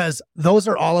 because those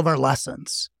are all of our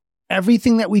lessons.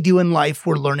 Everything that we do in life,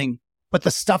 we're learning. But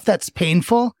the stuff that's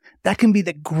painful, that can be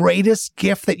the greatest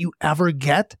gift that you ever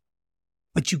get.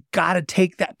 But you got to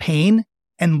take that pain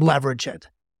and leverage it.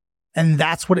 And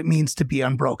that's what it means to be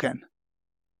unbroken.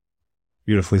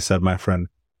 Beautifully said, my friend.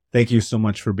 Thank you so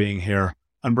much for being here.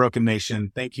 Unbroken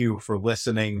Nation, thank you for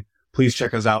listening. Please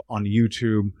check us out on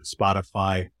YouTube,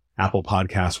 Spotify, Apple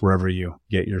Podcasts, wherever you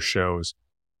get your shows.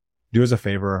 Do us a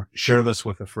favor, share this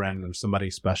with a friend or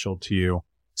somebody special to you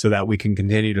so that we can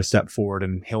continue to step forward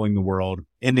in healing the world,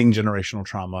 ending generational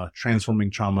trauma,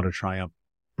 transforming trauma to triumph,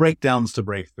 breakdowns to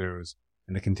breakthroughs,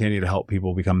 and to continue to help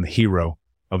people become the hero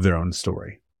of their own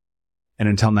story. And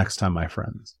until next time, my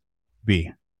friends,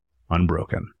 be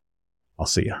unbroken. I'll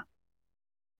see you.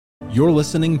 You're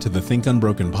listening to the Think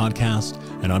Unbroken podcast,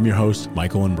 and I'm your host,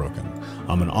 Michael Unbroken.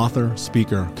 I'm an author,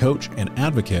 speaker, coach, and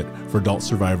advocate for adult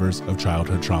survivors of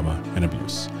childhood trauma and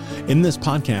abuse. In this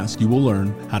podcast, you will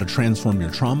learn how to transform your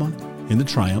trauma into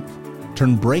triumph,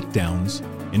 turn breakdowns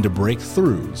into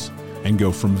breakthroughs, and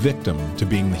go from victim to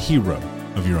being the hero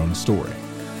of your own story.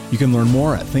 You can learn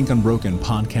more at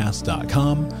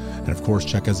thinkunbrokenpodcast.com, and of course,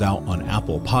 check us out on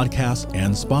Apple Podcasts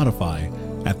and Spotify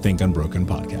at Think Unbroken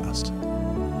Podcast.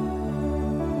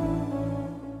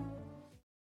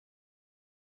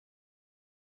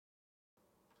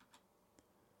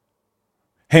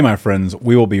 Hey, my friends,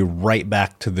 we will be right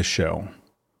back to the show,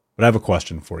 but I have a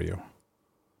question for you.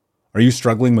 Are you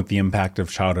struggling with the impact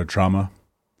of childhood trauma?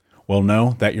 Well,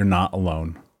 know that you're not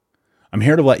alone. I'm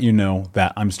here to let you know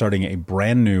that I'm starting a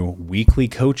brand new weekly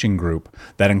coaching group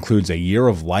that includes a year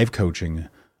of life coaching,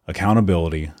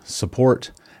 accountability,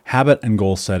 support, habit and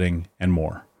goal setting, and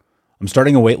more. I'm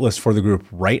starting a waitlist for the group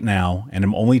right now, and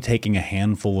I'm only taking a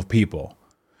handful of people.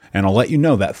 And I'll let you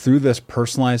know that through this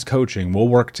personalized coaching, we'll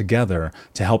work together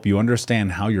to help you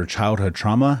understand how your childhood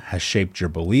trauma has shaped your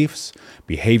beliefs,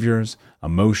 behaviors,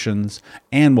 emotions,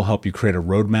 and will help you create a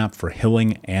roadmap for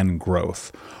healing and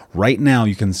growth. Right now,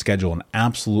 you can schedule an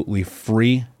absolutely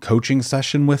free coaching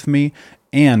session with me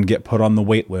and get put on the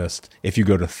wait list if you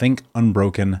go to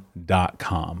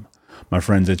thinkunbroken.com. My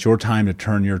friends, it's your time to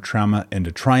turn your trauma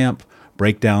into triumph,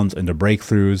 breakdowns into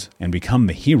breakthroughs, and become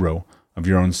the hero of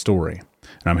your own story.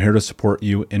 And I'm here to support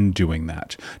you in doing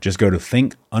that. Just go to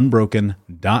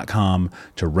thinkunbroken.com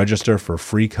to register for a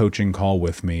free coaching call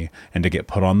with me and to get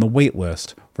put on the wait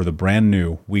list for the brand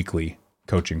new weekly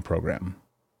coaching program.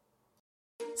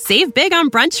 Save big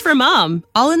on brunch for mom,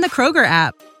 all in the Kroger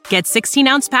app. Get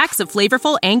 16-ounce packs of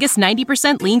flavorful Angus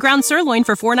 90% lean ground sirloin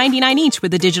for $4.99 each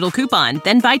with a digital coupon.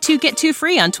 Then buy 2, get 2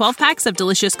 free on 12 packs of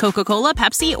delicious Coca-Cola,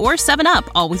 Pepsi, or 7-Up,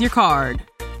 all with your card.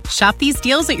 Shop these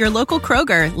deals at your local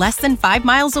Kroger, less than 5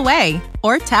 miles away.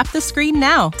 Or tap the screen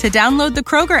now to download the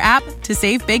Kroger app to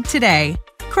save big today.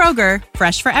 Kroger,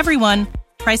 fresh for everyone.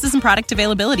 Prices and product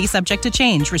availability subject to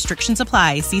change. Restrictions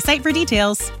apply. See site for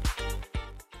details.